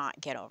cannot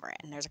get over it.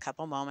 And there's a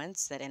couple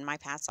moments that in my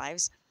past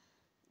lives,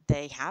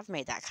 they have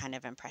made that kind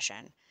of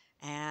impression.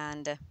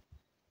 And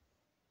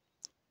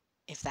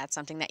if that's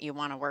something that you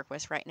want to work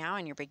with right now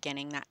and you're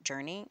beginning that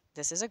journey,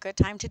 this is a good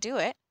time to do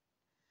it.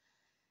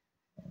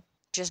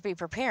 Just be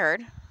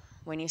prepared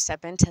when you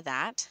step into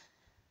that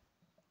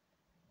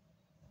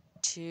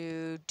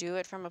to do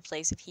it from a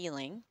place of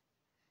healing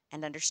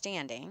and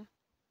understanding,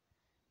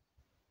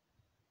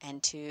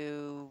 and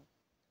to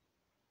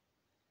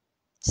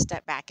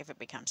step back if it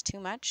becomes too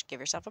much. Give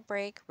yourself a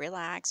break,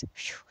 relax.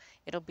 Whew,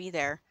 it'll be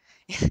there.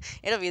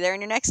 It'll be there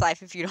in your next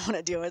life if you don't want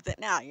to deal with it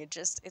now.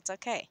 It's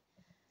okay.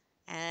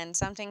 And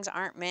some things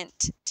aren't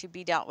meant to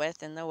be dealt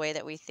with in the way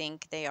that we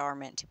think they are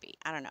meant to be.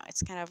 I don't know.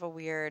 It's kind of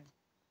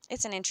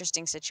it's an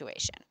interesting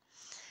situation.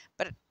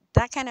 But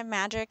that kind of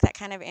magic, that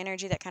kind of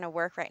energy, that kind of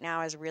work right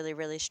now is really,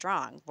 really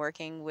strong.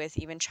 Working with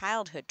even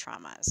childhood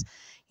traumas.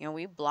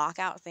 We block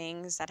out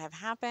things that have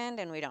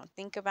happened and we don't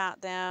think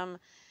about them.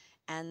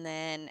 And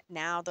then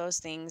now those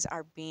things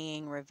are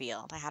being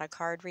revealed. I had a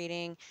card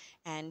reading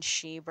and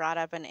she brought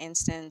up an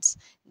instance.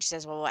 She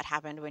says, well, what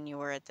happened when you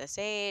were at this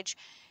age?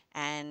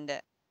 And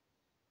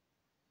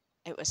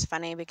it was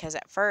funny because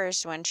at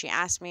first when she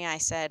asked me, I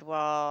said,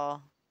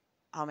 well,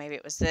 oh, maybe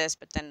it was this.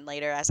 But then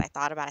later as I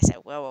thought about it, I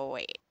said, whoa,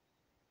 wait.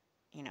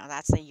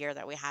 That's the year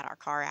that we had our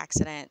car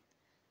accident.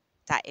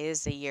 That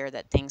is the year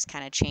that things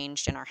kind of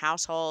changed in our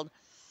household.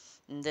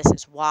 And this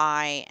is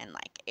why. And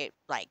it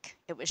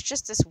was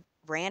just this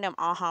random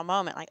aha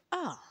moment. Like,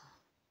 oh,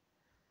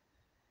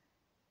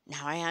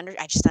 now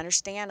I just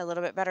understand a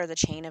little bit better the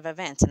chain of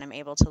events. And I'm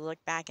able to look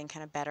back and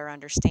kind of better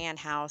understand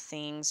how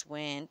things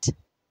went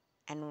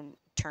and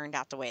turned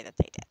out the way that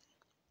they did.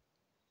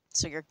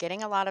 So you're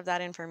getting a lot of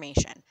that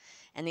information.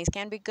 And these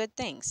can be good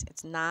things.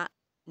 It's not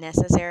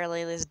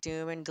necessarily this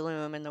doom and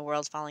gloom and the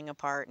world's falling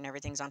apart and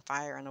everything's on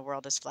fire and the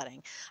world is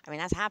flooding. I mean,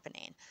 that's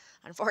happening,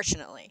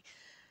 unfortunately.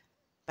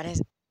 But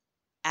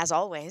as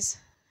always,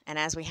 and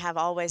as we have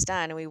always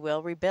done, we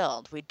will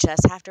rebuild. We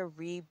just have to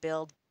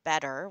rebuild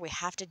better. We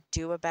have to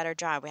do a better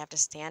job. We have to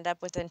stand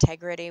up with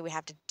integrity. We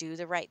have to do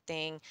the right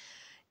thing.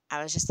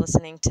 I was just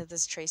listening to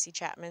this Tracy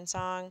Chapman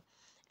song,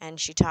 and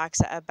she talks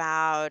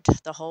about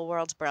the whole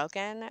world's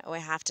broken. We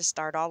have to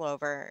start all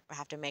over. We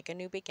have to make a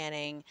new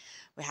beginning.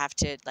 We have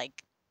to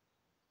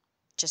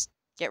just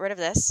get rid of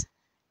this,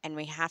 and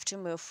we have to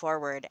move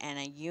forward in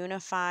a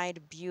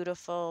unified,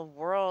 beautiful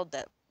world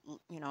that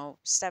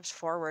steps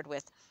forward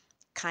with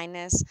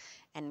kindness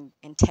and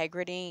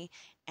integrity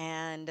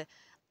and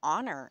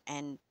honor,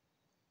 and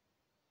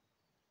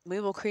we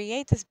will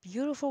create this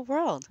beautiful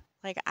world.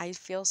 I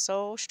feel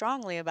so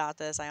strongly about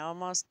this. I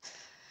almost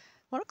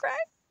want to cry.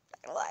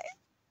 Not gonna lie.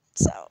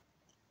 So,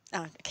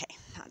 okay,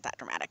 not that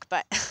dramatic,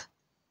 but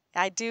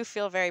I do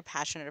feel very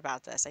passionate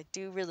about this. I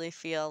do really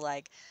feel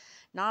like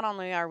not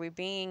only are we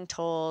being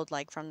told,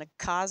 from the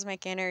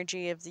cosmic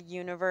energy of the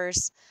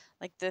universe,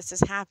 this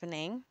is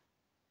happening,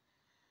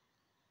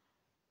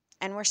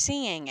 and we're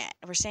seeing it.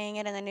 We're seeing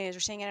it in the news. We're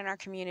seeing it in our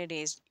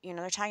communities.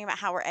 They're talking about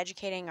how we're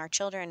educating our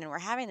children, and we're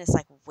having this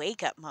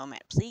wake up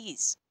moment.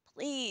 Please,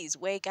 please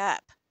wake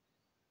up.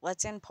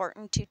 What's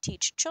important to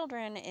teach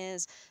children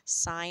is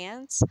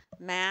science,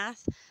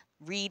 math,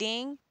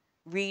 reading,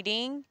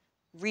 reading,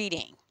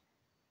 reading.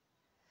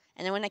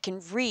 And then when they can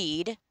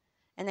read,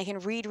 and they can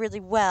read really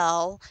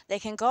well, they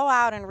can go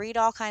out and read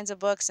all kinds of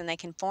books, and they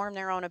can form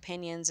their own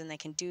opinions, and they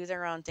can do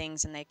their own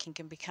things, and they can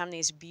become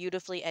these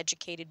beautifully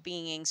educated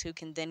beings who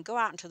can then go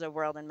out into the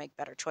world and make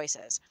better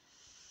choices.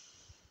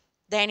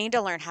 They need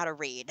to learn how to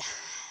read.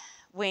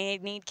 We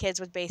need kids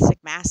with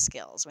basic math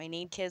skills. We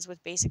need kids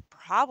with basic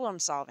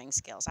problem-solving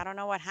skills. I don't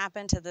know what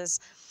happened to this.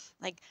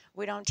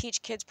 We don't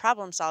teach kids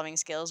problem-solving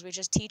skills. We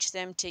just teach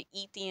them to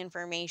eat the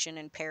information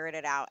and parrot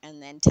it out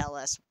and then tell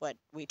us what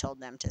we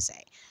told them to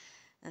say.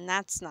 And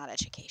that's not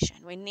education.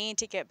 We need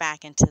to get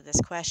back into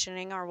this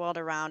questioning our world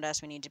around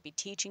us. We need to be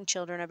teaching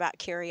children about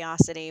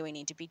curiosity. We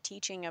need to be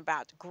teaching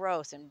about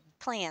growth and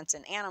plants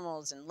and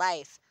animals and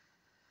life.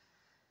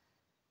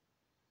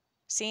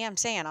 See, I'm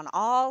saying on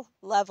all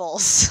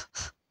levels.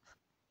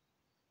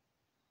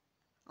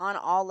 On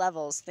all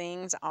levels,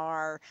 things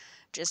are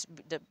just,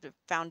 the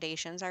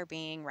foundations are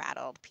being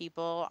rattled.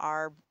 People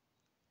are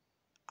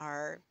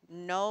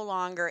no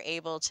longer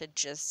able to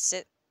just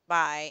sit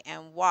by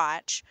and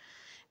watch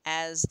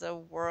as the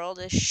world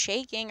is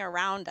shaking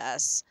around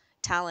us,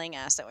 telling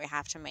us that we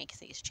have to make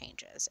these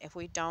changes. If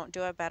we don't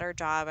do a better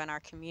job in our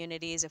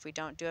communities, if we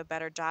don't do a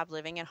better job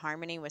living in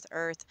harmony with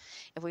Earth,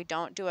 if we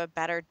don't do a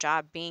better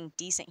job being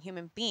decent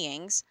human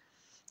beings,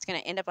 it's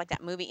going to end up like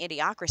that movie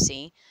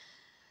Idiocracy.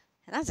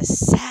 And that's a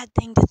sad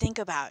thing to think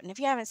about. And if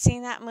you haven't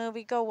seen that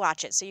movie, go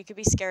watch it so you could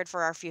be scared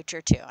for our future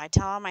too. I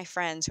tell all my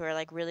friends who are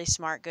like really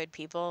smart, good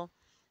people,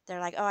 they're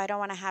like, oh, I don't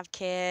want to have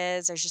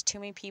kids. There's just too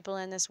many people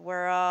in this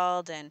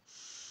world and,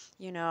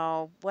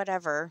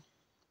 whatever.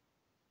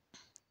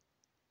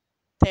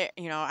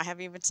 I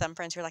have even some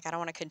friends who are like, I don't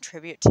want to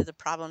contribute to the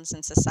problems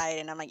in society.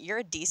 And I'm like, you're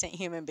a decent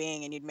human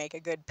being and you'd make a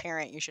good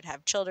parent. You should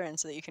have children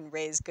so that you can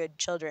raise good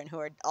children who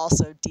are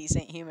also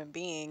decent human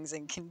beings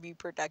and can be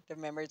productive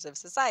members of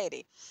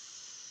society.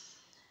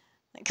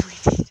 Like,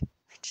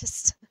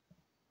 just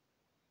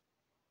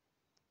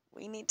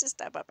we need to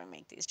step up and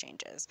make these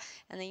changes.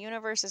 And the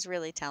universe is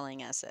really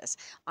telling us this.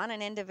 On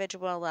an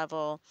individual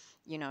level,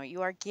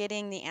 you are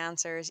getting the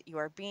answers. You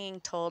are being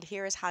told,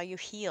 here is how you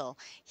heal.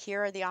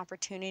 Here are the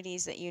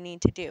opportunities that you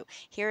need to do.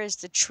 Here is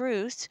the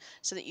truth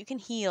so that you can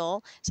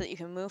heal, so that you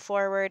can move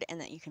forward, and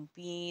that you can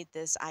be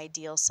this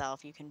ideal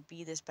self. You can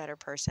be this better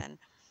person.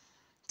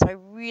 So I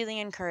really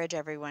encourage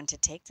everyone to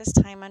take this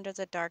time under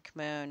the dark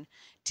moon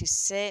to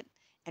sit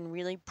and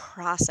really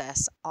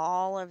process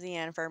all of the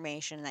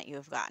information that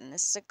you've gotten.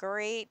 This is a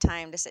great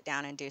time to sit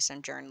down and do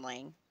some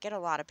journaling. Get a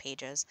lot of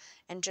pages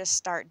and just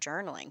start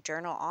journaling.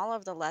 Journal all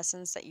of the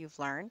lessons that you've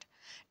learned.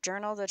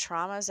 Journal the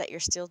traumas that you're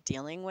still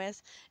dealing with.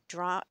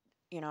 The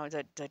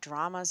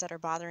dramas that are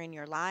bothering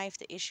your life,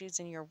 the issues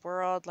in your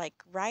world. Like,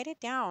 write it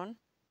down.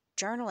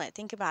 Journal it,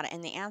 think about it,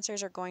 and the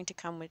answers are going to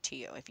come to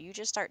you. If you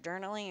just start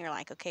journaling, you're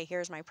like, okay,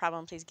 here's my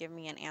problem, please give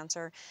me an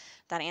answer.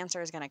 That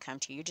answer is going to come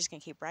to you. You're just going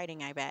to keep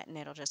writing, I bet, and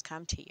it'll just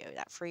come to you.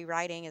 That free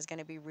writing is going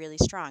to be really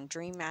strong.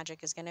 Dream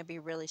magic is going to be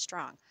really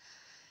strong.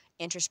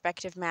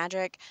 Introspective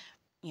magic,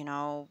 you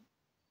know,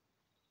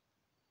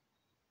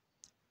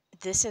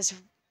 this is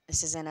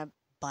in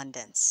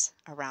abundance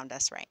around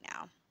us right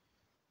now.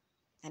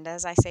 And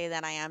as I say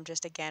that, I am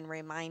just again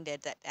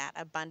reminded that that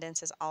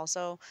abundance is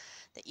also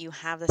that you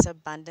have this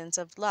abundance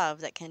of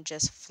love that can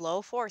just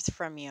flow forth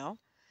from you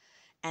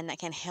and that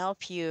can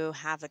help you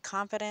have the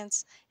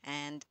confidence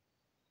and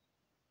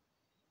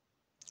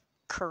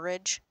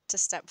courage to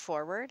step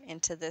forward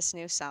into this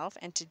new self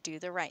and to do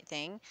the right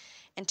thing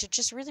and to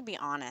just really be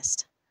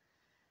honest.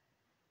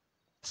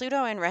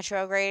 Pluto in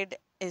retrograde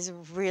is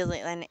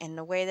really, and in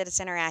the way that it's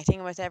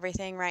interacting with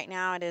everything right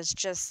now, it is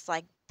just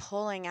like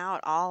pulling out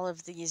all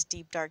of these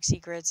deep, dark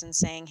secrets and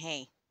saying,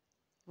 hey,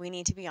 we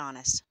need to be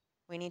honest.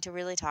 We need to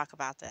really talk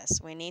about this.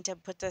 We need to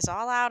put this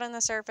all out on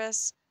the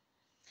surface.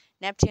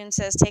 Neptune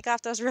says, take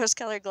off those rose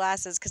colored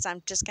glasses because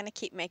I'm just going to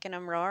keep making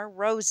them more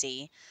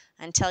rosy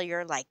until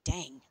you're like,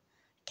 dang,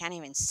 can't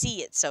even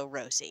see it so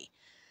rosy.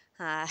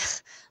 Uh,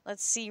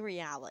 let's see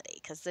reality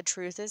because the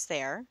truth is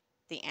there.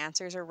 The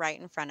answers are right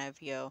in front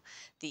of you.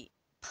 The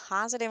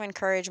positive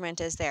encouragement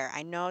is there.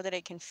 I know that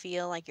it can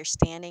feel like you're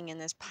standing in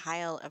this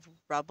pile of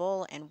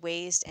rubble and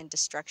waste and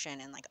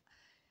destruction, and like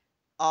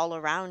all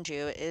around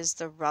you is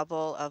the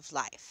rubble of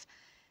life.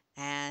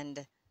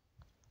 And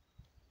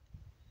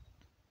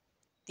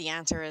the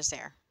answer is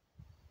there.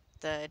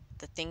 The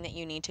thing that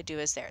you need to do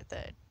is there.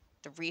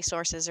 The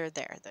resources are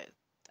there. The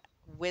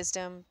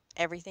wisdom,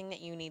 everything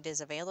that you need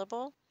is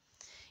available.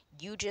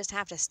 You just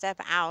have to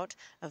step out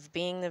of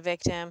being the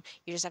victim.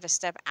 You just have to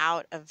step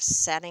out of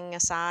setting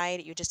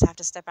aside. You just have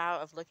to step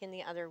out of looking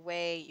the other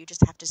way. You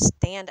just have to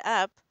stand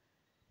up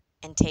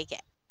and take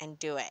it and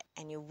do it.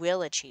 And you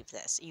will achieve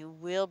this. You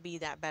will be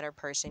that better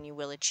person. You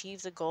will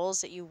achieve the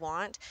goals that you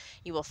want.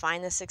 You will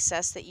find the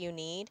success that you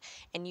need,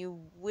 and you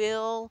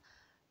will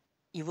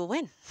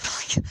win.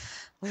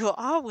 We will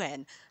all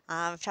win.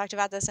 I've talked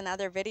about this in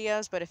other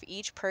videos, but if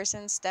each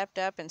person stepped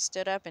up and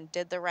stood up and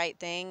did the right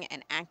thing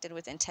and acted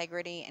with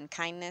integrity and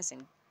kindness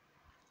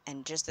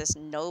and just this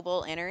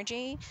noble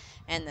energy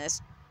and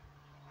this,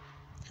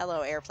 hello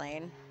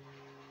airplane,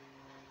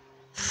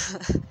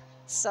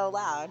 so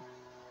loud.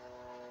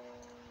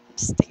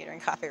 Just take a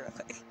drink coffee real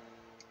quick.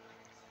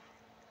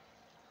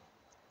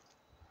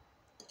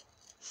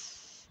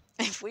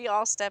 If we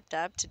all stepped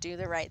up to do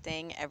the right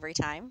thing every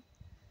time,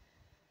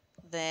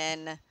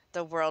 then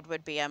the world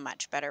would be a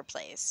much better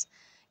place.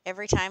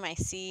 Every time I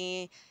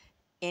see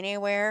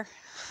anywhere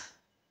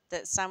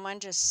that someone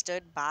just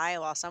stood by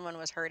while someone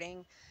was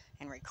hurting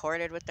and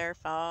recorded with their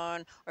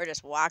phone, or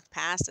just walked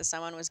past as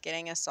someone was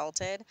getting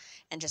assaulted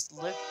and just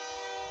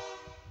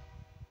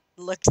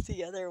looked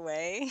the other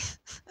way.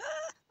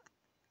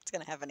 It's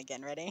gonna happen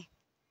again. Ready?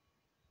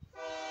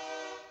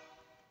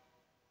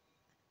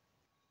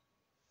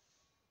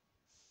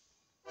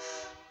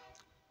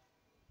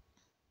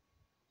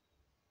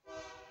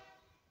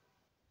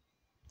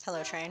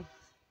 Hello, train.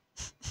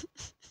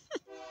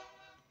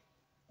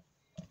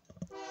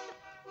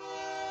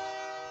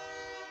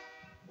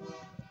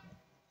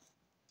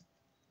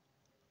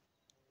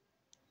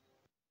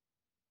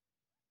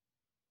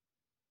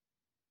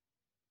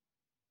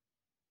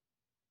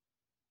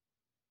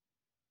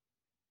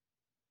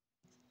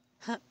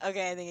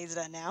 Okay, I think he's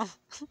done now.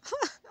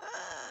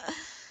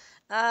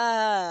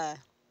 I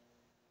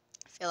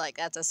feel like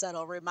that's a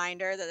subtle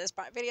reminder that this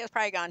video has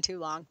probably gone too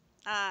long.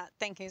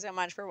 Thank you so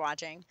much for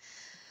watching.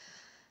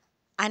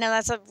 I know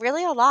that's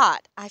really a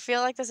lot. I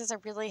feel like this is a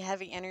really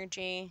heavy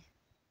energy.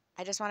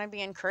 I just want to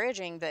be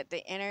encouraging that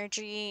the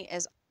energy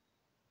is,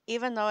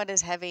 even though it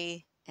is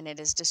heavy and it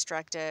is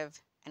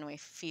destructive, and we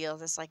feel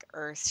this like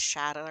earth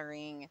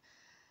shattering,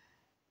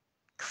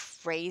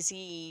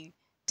 crazy,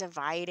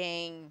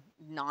 dividing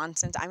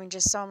nonsense. I mean,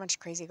 just so much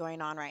crazy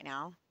going on right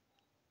now.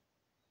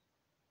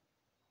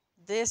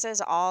 This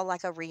is all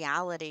like a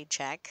reality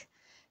check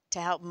to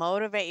help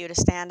motivate you to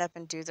stand up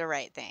and do the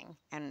right thing.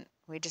 And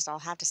we just all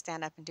have to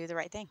stand up and do the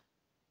right thing.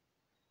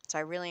 So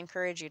I really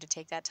encourage you to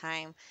take that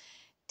time,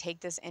 take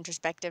this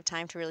introspective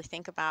time to really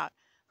think about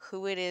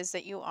who it is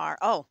that you are.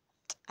 Oh,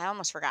 I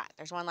almost forgot.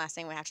 There's one last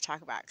thing we have to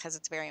talk about because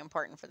it's very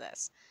important for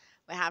this.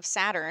 We have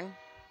Saturn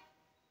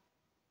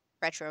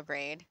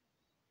retrograde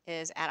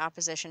is at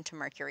opposition to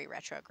Mercury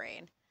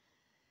retrograde.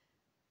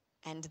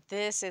 And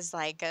this is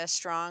like a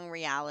strong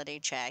reality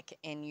check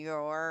in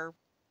your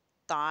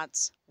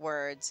thoughts,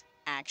 words,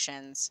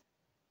 actions,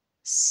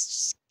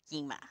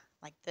 schema,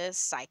 like this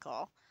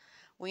cycle.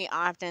 We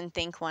often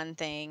think one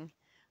thing,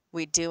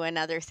 we do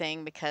another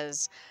thing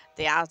because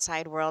the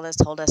outside world has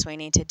told us we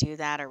need to do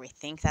that, or we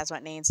think that's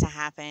what needs to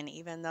happen,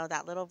 even though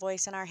that little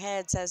voice in our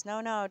head says,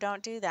 no, no,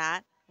 don't do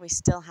that. We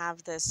still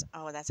have this,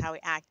 oh, that's how we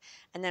act.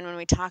 And then when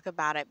we talk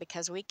about it,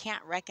 because we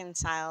can't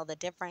reconcile the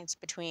difference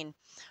between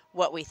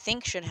what we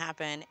think should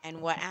happen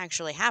and what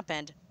actually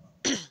happened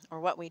or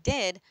what we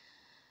did,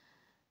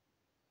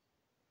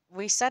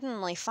 we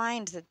suddenly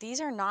find that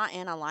these are not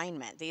in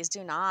alignment. These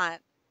do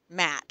not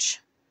match.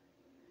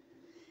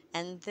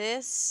 And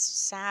this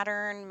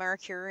Saturn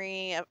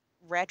Mercury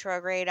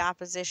retrograde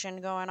opposition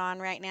going on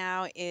right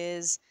now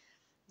is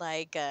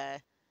like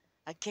a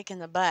kick in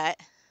the butt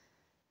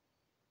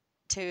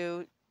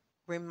to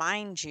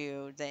remind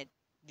you that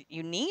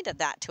you need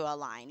that to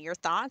align. Your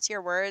thoughts,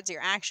 your words,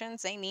 your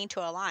actions, they need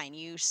to align.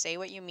 You say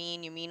what you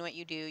mean what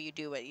you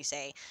do what you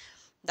say,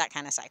 that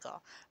kind of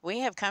cycle. We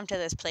have come to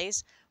this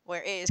place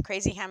where it is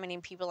crazy how many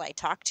people I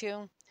talk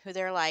to who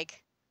they're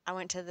like, I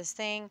went to this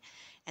thing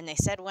and they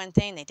said one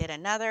thing, they did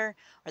another,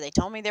 or they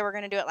told me they were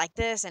going to do it like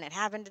this and it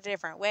happened a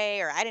different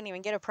way, or I didn't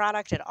even get a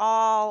product at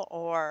all.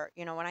 Or,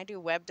 you know, when I do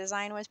web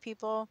design with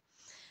people,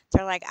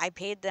 they're like, I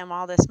paid them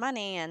all this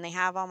money and they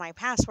have all my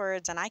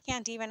passwords and I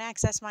can't even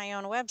access my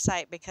own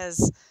website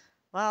because,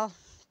 well,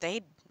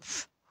 they,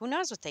 who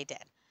knows what they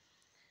did.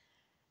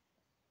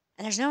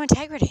 And there's no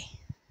integrity.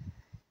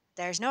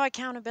 There's no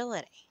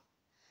accountability.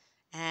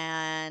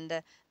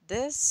 And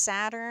this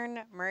Saturn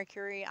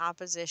Mercury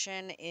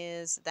opposition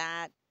is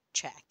that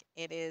check.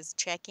 It is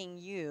checking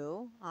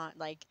you,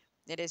 like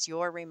it is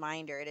your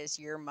reminder. It is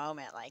your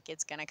moment. Like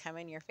it's going to come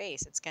in your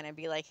face. It's going to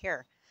be like,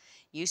 here,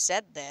 you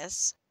said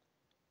this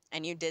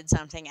and you did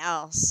something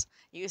else.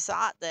 You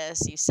thought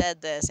this, you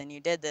said this, and you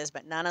did this,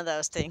 but none of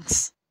those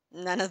things,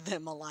 none of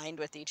them aligned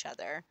with each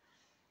other.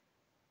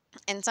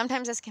 And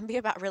sometimes this can be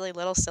about really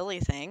little silly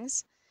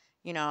things,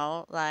 you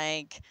know,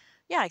 like,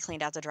 yeah, I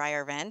cleaned out the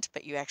dryer vent,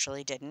 but you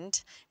actually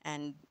didn't.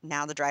 And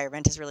now the dryer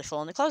vent is really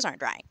full and the clothes aren't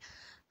drying.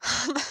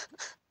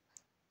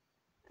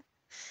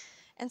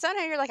 And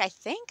sometimes you're like, I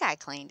think I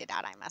cleaned it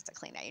out. I must have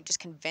cleaned it. You just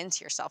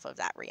convince yourself of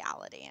that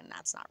reality, and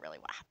that's not really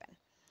what happened.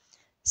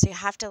 So you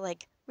have to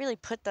like really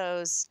put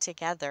those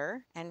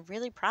together and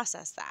really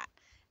process that.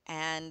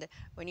 And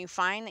when you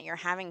find that you're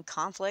having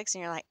conflicts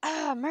and you're like,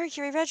 oh,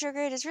 Mercury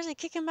retrograde is really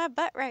kicking my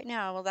butt right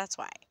now. Well, that's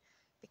why.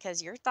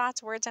 Because your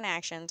thoughts, words, and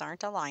actions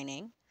aren't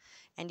aligning.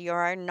 And you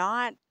are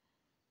not,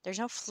 there's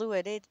no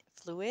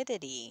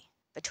fluidity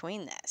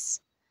between this.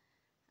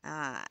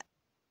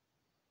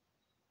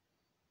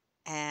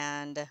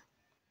 And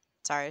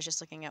sorry, I was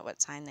just looking at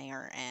what sign they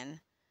are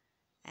in.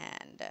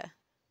 And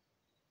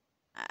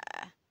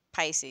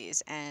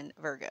Pisces and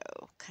Virgo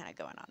kind of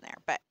going on there.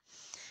 But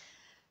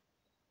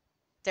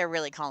they're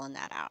really calling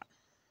that out.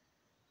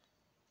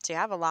 So you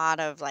have a lot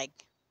of like,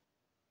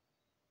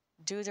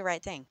 do the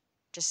right thing.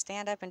 Just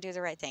stand up and do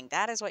the right thing.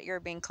 That is what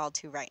you're being called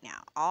to right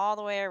now, all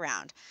the way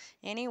around.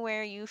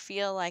 Anywhere you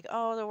feel like,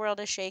 oh, the world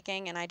is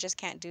shaking and I just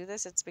can't do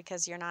this, it's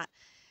because you're not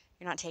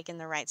taking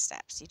the right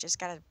steps. You just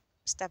got to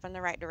step in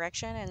the right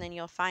direction, and then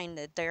you'll find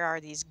that there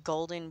are these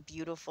golden,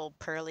 beautiful,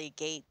 pearly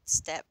gate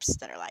steps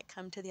that are like,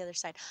 come to the other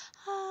side.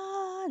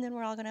 Ah, and then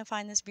we're all going to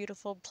find this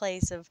beautiful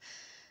place of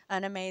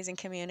an amazing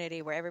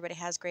community where everybody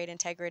has great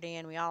integrity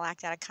and we all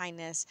act out of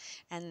kindness,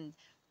 and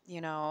you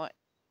know,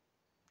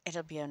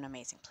 it'll be an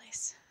amazing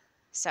place.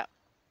 So,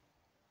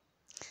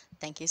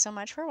 thank you so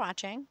much for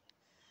watching.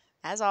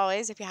 As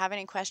always, if you have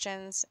any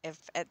questions, if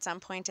at some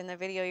point in the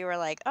video you were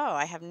like, oh,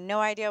 I have no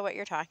idea what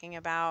you're talking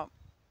about,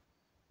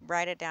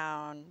 write it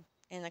down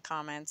in the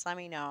comments. Let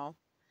me know.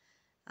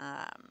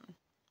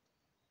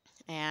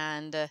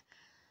 And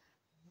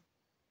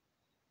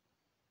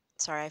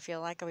sorry, I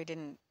feel like we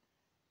didn't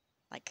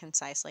like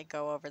concisely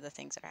go over the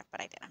things that are,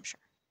 but I did, I'm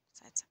sure.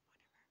 So it's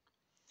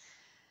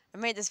I've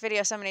made this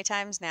video so many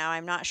times now,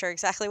 I'm not sure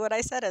exactly what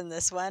I said in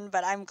this one,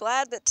 but I'm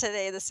glad that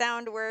today the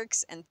sound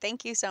works, and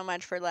thank you so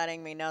much for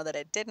letting me know that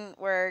it didn't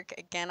work.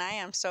 Again, I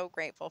am so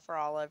grateful for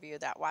all of you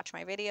that watch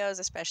my videos,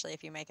 especially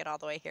if you make it all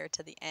the way here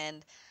to the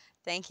end.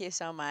 Thank you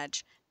so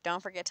much.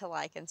 Don't forget to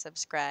like and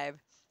subscribe,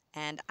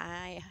 and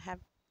I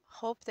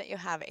hope that you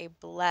have a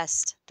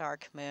blessed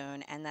dark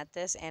moon and that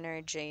this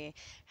energy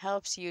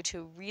helps you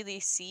to really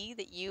see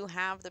that you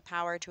have the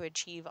power to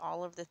achieve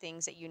all of the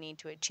things that you need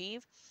to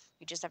achieve.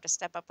 You just have to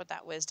step up with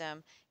that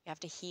wisdom. You have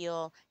to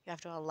heal. You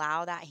have to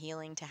allow that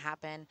healing to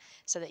happen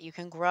so that you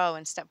can grow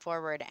and step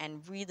forward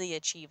and really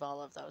achieve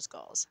all of those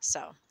goals.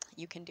 So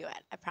you can do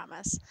it, I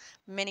promise.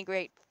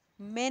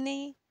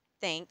 Many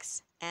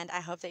thanks, and I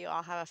hope that you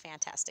all have a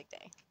fantastic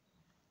day.